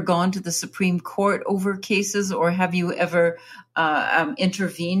organization ever gone to the Supreme Court over cases, or have you ever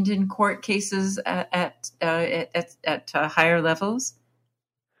intervened in court cases at higher levels?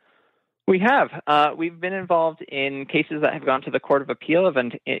 We have. We've been involved in cases that have gone to the Court of Appeal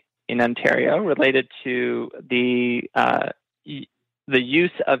in Ontario related to the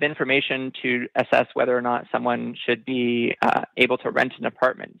use of information to assess whether or not someone should be able to rent an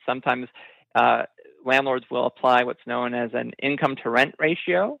apartment. Sometimes landlords will apply what's known as an income to rent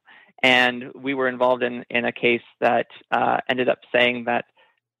ratio, and we were involved in a case that ended up saying that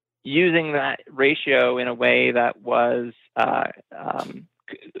using that ratio in a way that was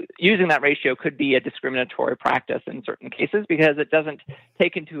using that ratio could be a discriminatory practice in certain cases because it doesn't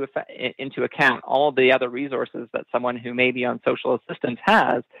take into account all of the other resources that someone who may be on social assistance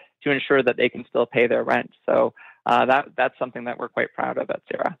has to ensure that they can still pay their rent. So that's something that we're quite proud of at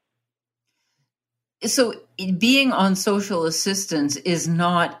CIRA. So being on social assistance is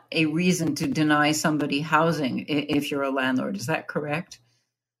not a reason to deny somebody housing if you're a landlord. Is that correct?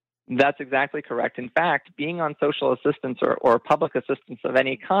 That's exactly correct. In fact, being on social assistance or public assistance of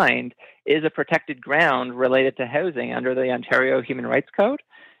any kind is a protected ground related to housing under the Ontario Human Rights Code.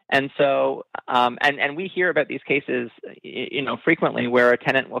 And so, and we hear about these cases, frequently where a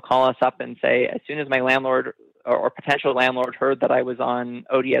tenant will call us up and say, as soon as my landlord or potential landlord heard that I was on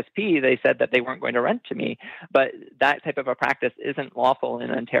ODSP, they said that they weren't going to rent to me. But that type of a practice isn't lawful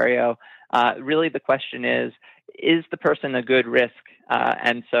in Ontario. Really, the question is the person a good risk?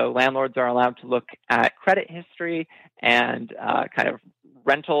 And so landlords are allowed to look at credit history and kind of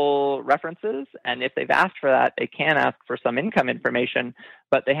rental references. And if they've asked for that, they can ask for some income information,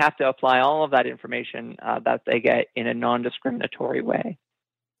 but they have to apply all of that information that they get in a non-discriminatory way.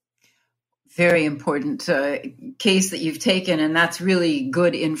 Very important case that you've taken, and that's really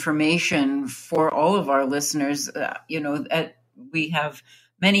good information for all of our listeners. We have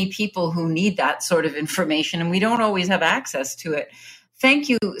many people who need that sort of information, and we don't always have access to it. Thank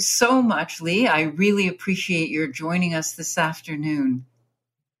you so much, Lee. I really appreciate your joining us this afternoon.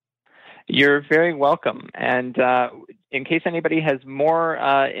 You're very welcome. And in case anybody has more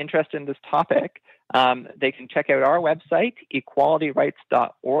interest in this topic, they can check out our website,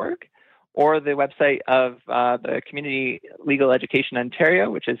 equalityrights.org, or the website of the Community Legal Education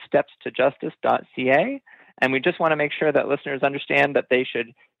Ontario, which is stepstojustice.ca. And we just want to make sure that listeners understand that they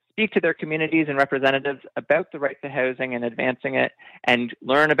should speak to their communities and representatives about the right to housing and advancing it, and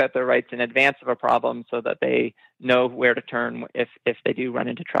learn about their rights in advance of a problem so that they know where to turn if they do run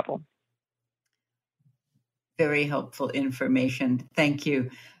into trouble. Very helpful information. Thank you.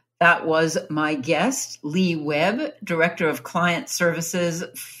 That was my guest, Lee Webb, Director of Client Services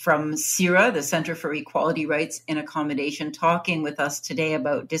from CERA, the Center for Equality Rights in Accommodation, talking with us today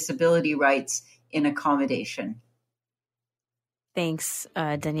about disability rights in accommodation. Thanks,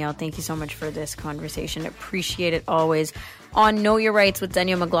 Danielle. Thank you so much for this conversation. Appreciate it always. On Know Your Rights with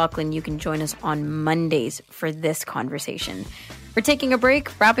Danielle McLaughlin, you can join us on Mondays for this conversation. We're taking a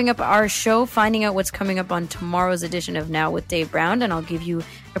break, wrapping up our show, finding out what's coming up on tomorrow's edition of Now with Dave Brown, and I'll give you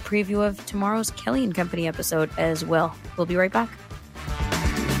a preview of tomorrow's Kelly and Company episode as well. We'll be right back.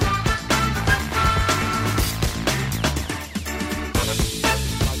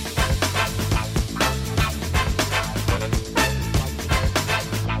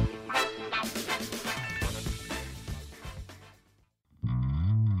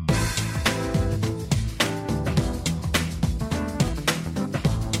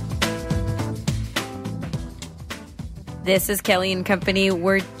 This is Kelly and Company.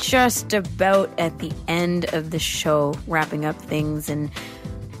 We're just about at the end of the show, wrapping up things and,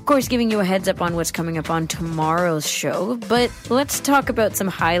 of course, giving you a heads up on what's coming up on tomorrow's show. But let's talk about some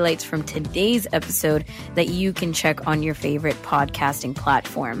highlights from today's episode that you can check on your favorite podcasting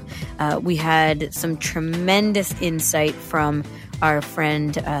platform. We had some tremendous insight from our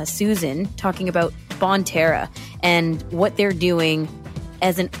friend Susan talking about Bonterra and what they're doing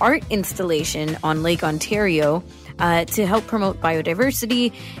as an art installation on Lake Ontario to help promote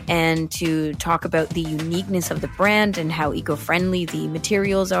biodiversity and to talk about the uniqueness of the brand and how eco-friendly the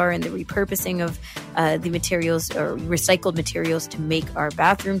materials are and the repurposing of the materials or recycled materials to make our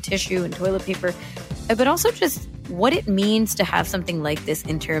bathroom tissue and toilet paper, but also just what it means to have something like this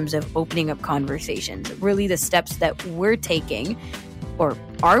in terms of opening up conversations, really the steps that we're taking, or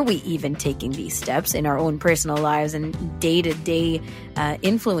are we even taking these steps in our own personal lives and day-to-day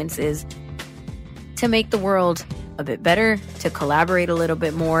influences to make the world a bit better, to collaborate a little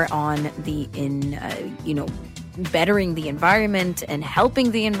bit more on the bettering the environment and helping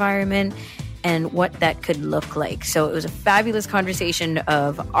the environment and what that could look like. So it was a fabulous conversation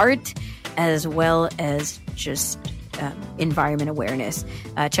of art as well as just environment awareness.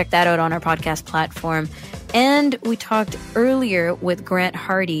 Check that out on our podcast platform. And we talked earlier with Grant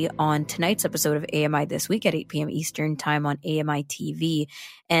Hardy on tonight's episode of AMI This Week at 8 p.m. Eastern Time on AMI TV.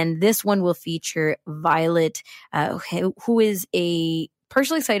 And this one will feature Violet, who is a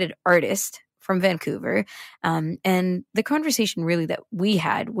partially sighted artist from Vancouver. And the conversation really that we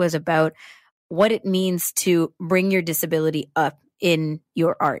had was about what it means to bring your disability up in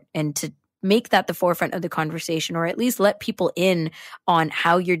your art and to make that the forefront of the conversation, or at least let people in on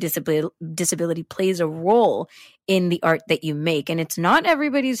how your disability plays a role in the art that you make. And it's not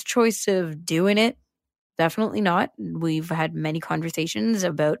everybody's choice of doing it. Definitely not. We've had many conversations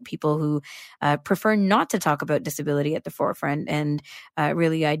about people who prefer not to talk about disability at the forefront and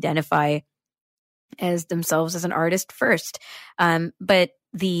really identify as themselves as an artist first. But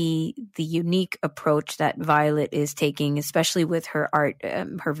the unique approach that Violet is taking, especially with her art,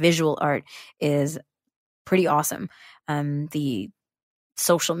 her visual art, is pretty awesome. The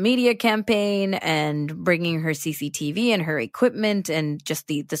social media campaign and bringing her CCTV and her equipment and just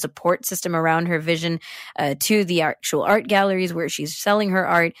the support system around her vision to the actual art galleries where she's selling her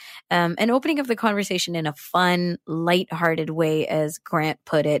art, and opening up the conversation in a fun, lighthearted way, as Grant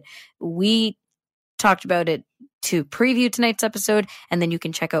put it. We talked about it to preview tonight's episode, and then you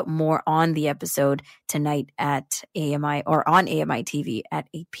can check out more on the episode tonight at AMI or on AMI TV at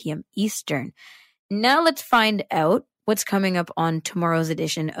 8 p.m. Eastern. Now let's find out what's coming up on tomorrow's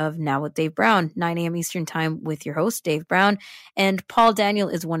edition of Now with Dave Brown, 9 a.m. Eastern Time, with your host, Dave Brown. And Paul Daniel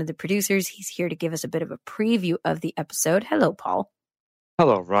is one of the producers. He's here to give us a bit of a preview of the episode. Hello, Paul.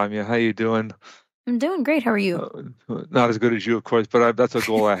 Hello, Ramya. How you doing? I'm doing great. How are you? Not as good as you, of course, but that's a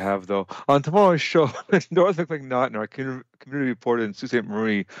goal I have, though. On tomorrow's show, North McNaughton, our community reporter in Sault Ste.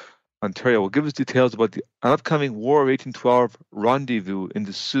 Marie, Ontario, will give us details about the upcoming War of 1812 rendezvous in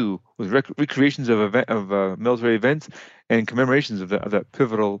the Sioux, with recreations of military events and commemorations of that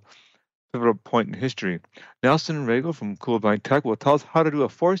pivotal point in history. Nelson Rego from Coolblind Tech will tell us how to do a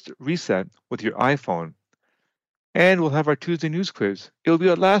forced reset with your iPhone. And we'll have our Tuesday news quiz. It'll be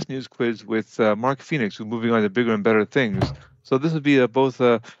our last news quiz with Mark Phoenix, who's moving on to bigger and better things. So this will be both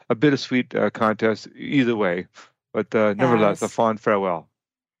a bittersweet contest either way, but nevertheless, a fond farewell.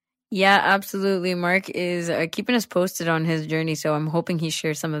 Yeah, absolutely. Mark is keeping us posted on his journey, so I'm hoping he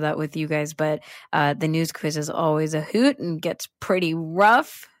shares some of that with you guys. But the news quiz is always a hoot and gets pretty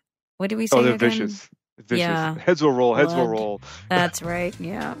rough. What did we say? Oh, they're again? vicious. Vicious. Yeah. Heads will roll. Heads will Blood. roll. That's right.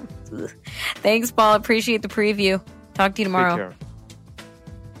 Yeah. Thanks, Paul. Appreciate the preview. Talk to you tomorrow. Take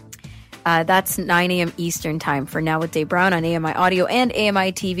care. That's 9 a.m. Eastern time for Now with Dave Brown on AMI Audio and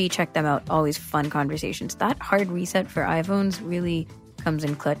AMI TV. Check them out. Always fun conversations. That hard reset for iPhones really comes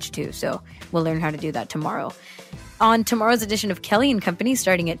in clutch too. So we'll learn how to do that tomorrow. On tomorrow's edition of Kelly and Company,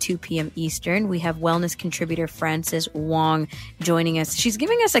 starting at 2 p.m. Eastern, we have wellness contributor Frances Wong joining us. She's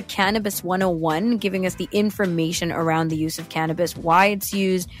giving us a Cannabis 101, giving us the information around the use of cannabis, why it's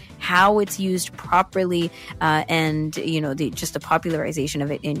used, how it's used properly, and just the popularization of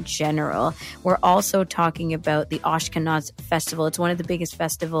it in general. We're also talking about the Ashkenaz Festival. It's one of the biggest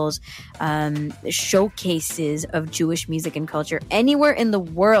festivals, showcases of Jewish music and culture anywhere in the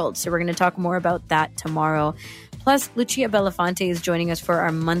world. So we're going to talk more about that tomorrow. Plus, Lucia Belafonte is joining us for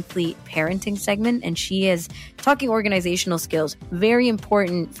our monthly parenting segment, and she is talking organizational skills. Very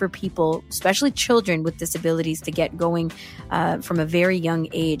important for people, especially children with disabilities, to get going from a very young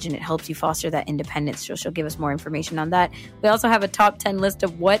age, and it helps you foster that independence. So she'll give us more information on that. We also have a top 10 list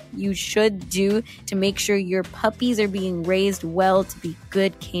of what you should do to make sure your puppies are being raised well to be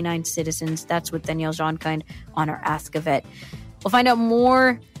good canine citizens. That's with Danielle Jeankind on our Ask a Vet. We'll find out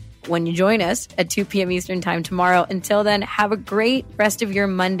more when you join us at 2 p.m. Eastern time tomorrow. Until then, have a great rest of your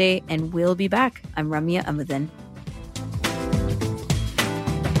Monday, and we'll be back. I'm Ramya Amuddin.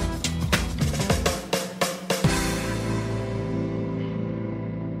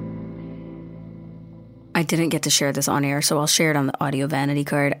 I didn't get to share this on air, so I'll share it on the audio vanity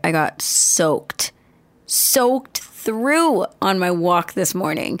card. I got soaked through on my walk this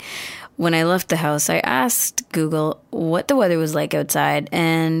morning. When I left the house, I asked Google what the weather was like outside,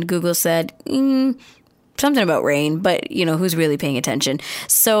 and Google said, something about rain, but, who's really paying attention?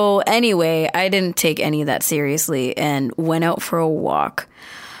 So anyway, I didn't take any of that seriously and went out for a walk.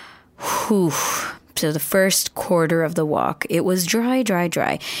 Whew. So the first quarter of the walk, it was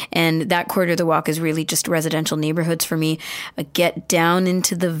dry. And that quarter of the walk is really just residential neighborhoods for me. I get down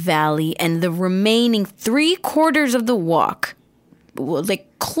into the valley, and the remaining 3/4 of the walk, like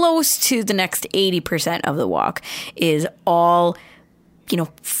close to the next 80% of the walk, is all,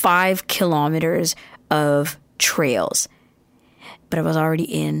 5 kilometers of trails. But I was already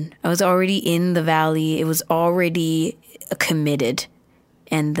in the valley. It was already committed.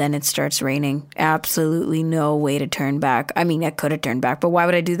 And then it starts raining. Absolutely no way to turn back. I mean, I could have turned back, but why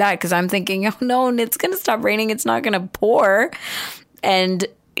would I do that? Because I'm thinking, oh no, it's going to stop raining. It's not going to pour. And,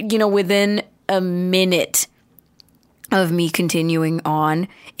 within a minute of me continuing on,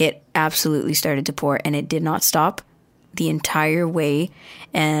 it absolutely started to pour, and it did not stop the entire way.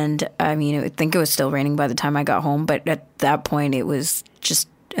 And I mean, I think it was still raining by the time I got home, but at that point it was just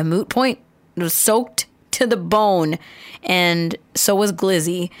a moot point. It was soaked to the bone, and so was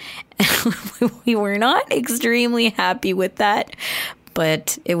Glizzy. We were not extremely happy with that,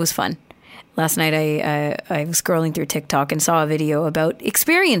 but it was fun. Last night I was scrolling through TikTok and saw a video about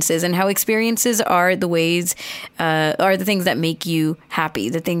experiences, and how experiences are the ways, are the things that make you happy,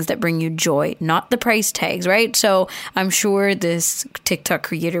 the things that bring you joy, not the price tags, right? So I'm sure this TikTok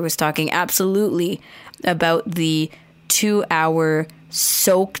creator was talking absolutely about the 2-hour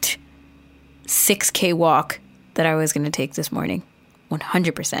soaked 6K walk that I was going to take this morning.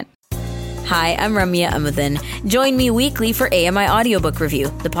 100%. Hi, I'm Ramya Amuddin. Join me weekly for AMI Audiobook Review,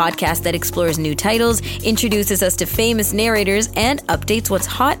 the podcast that explores new titles, introduces us to famous narrators, and updates what's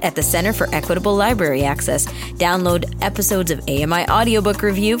hot at the Center for Equitable Library Access. Download episodes of AMI Audiobook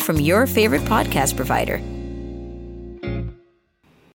Review from your favorite podcast provider.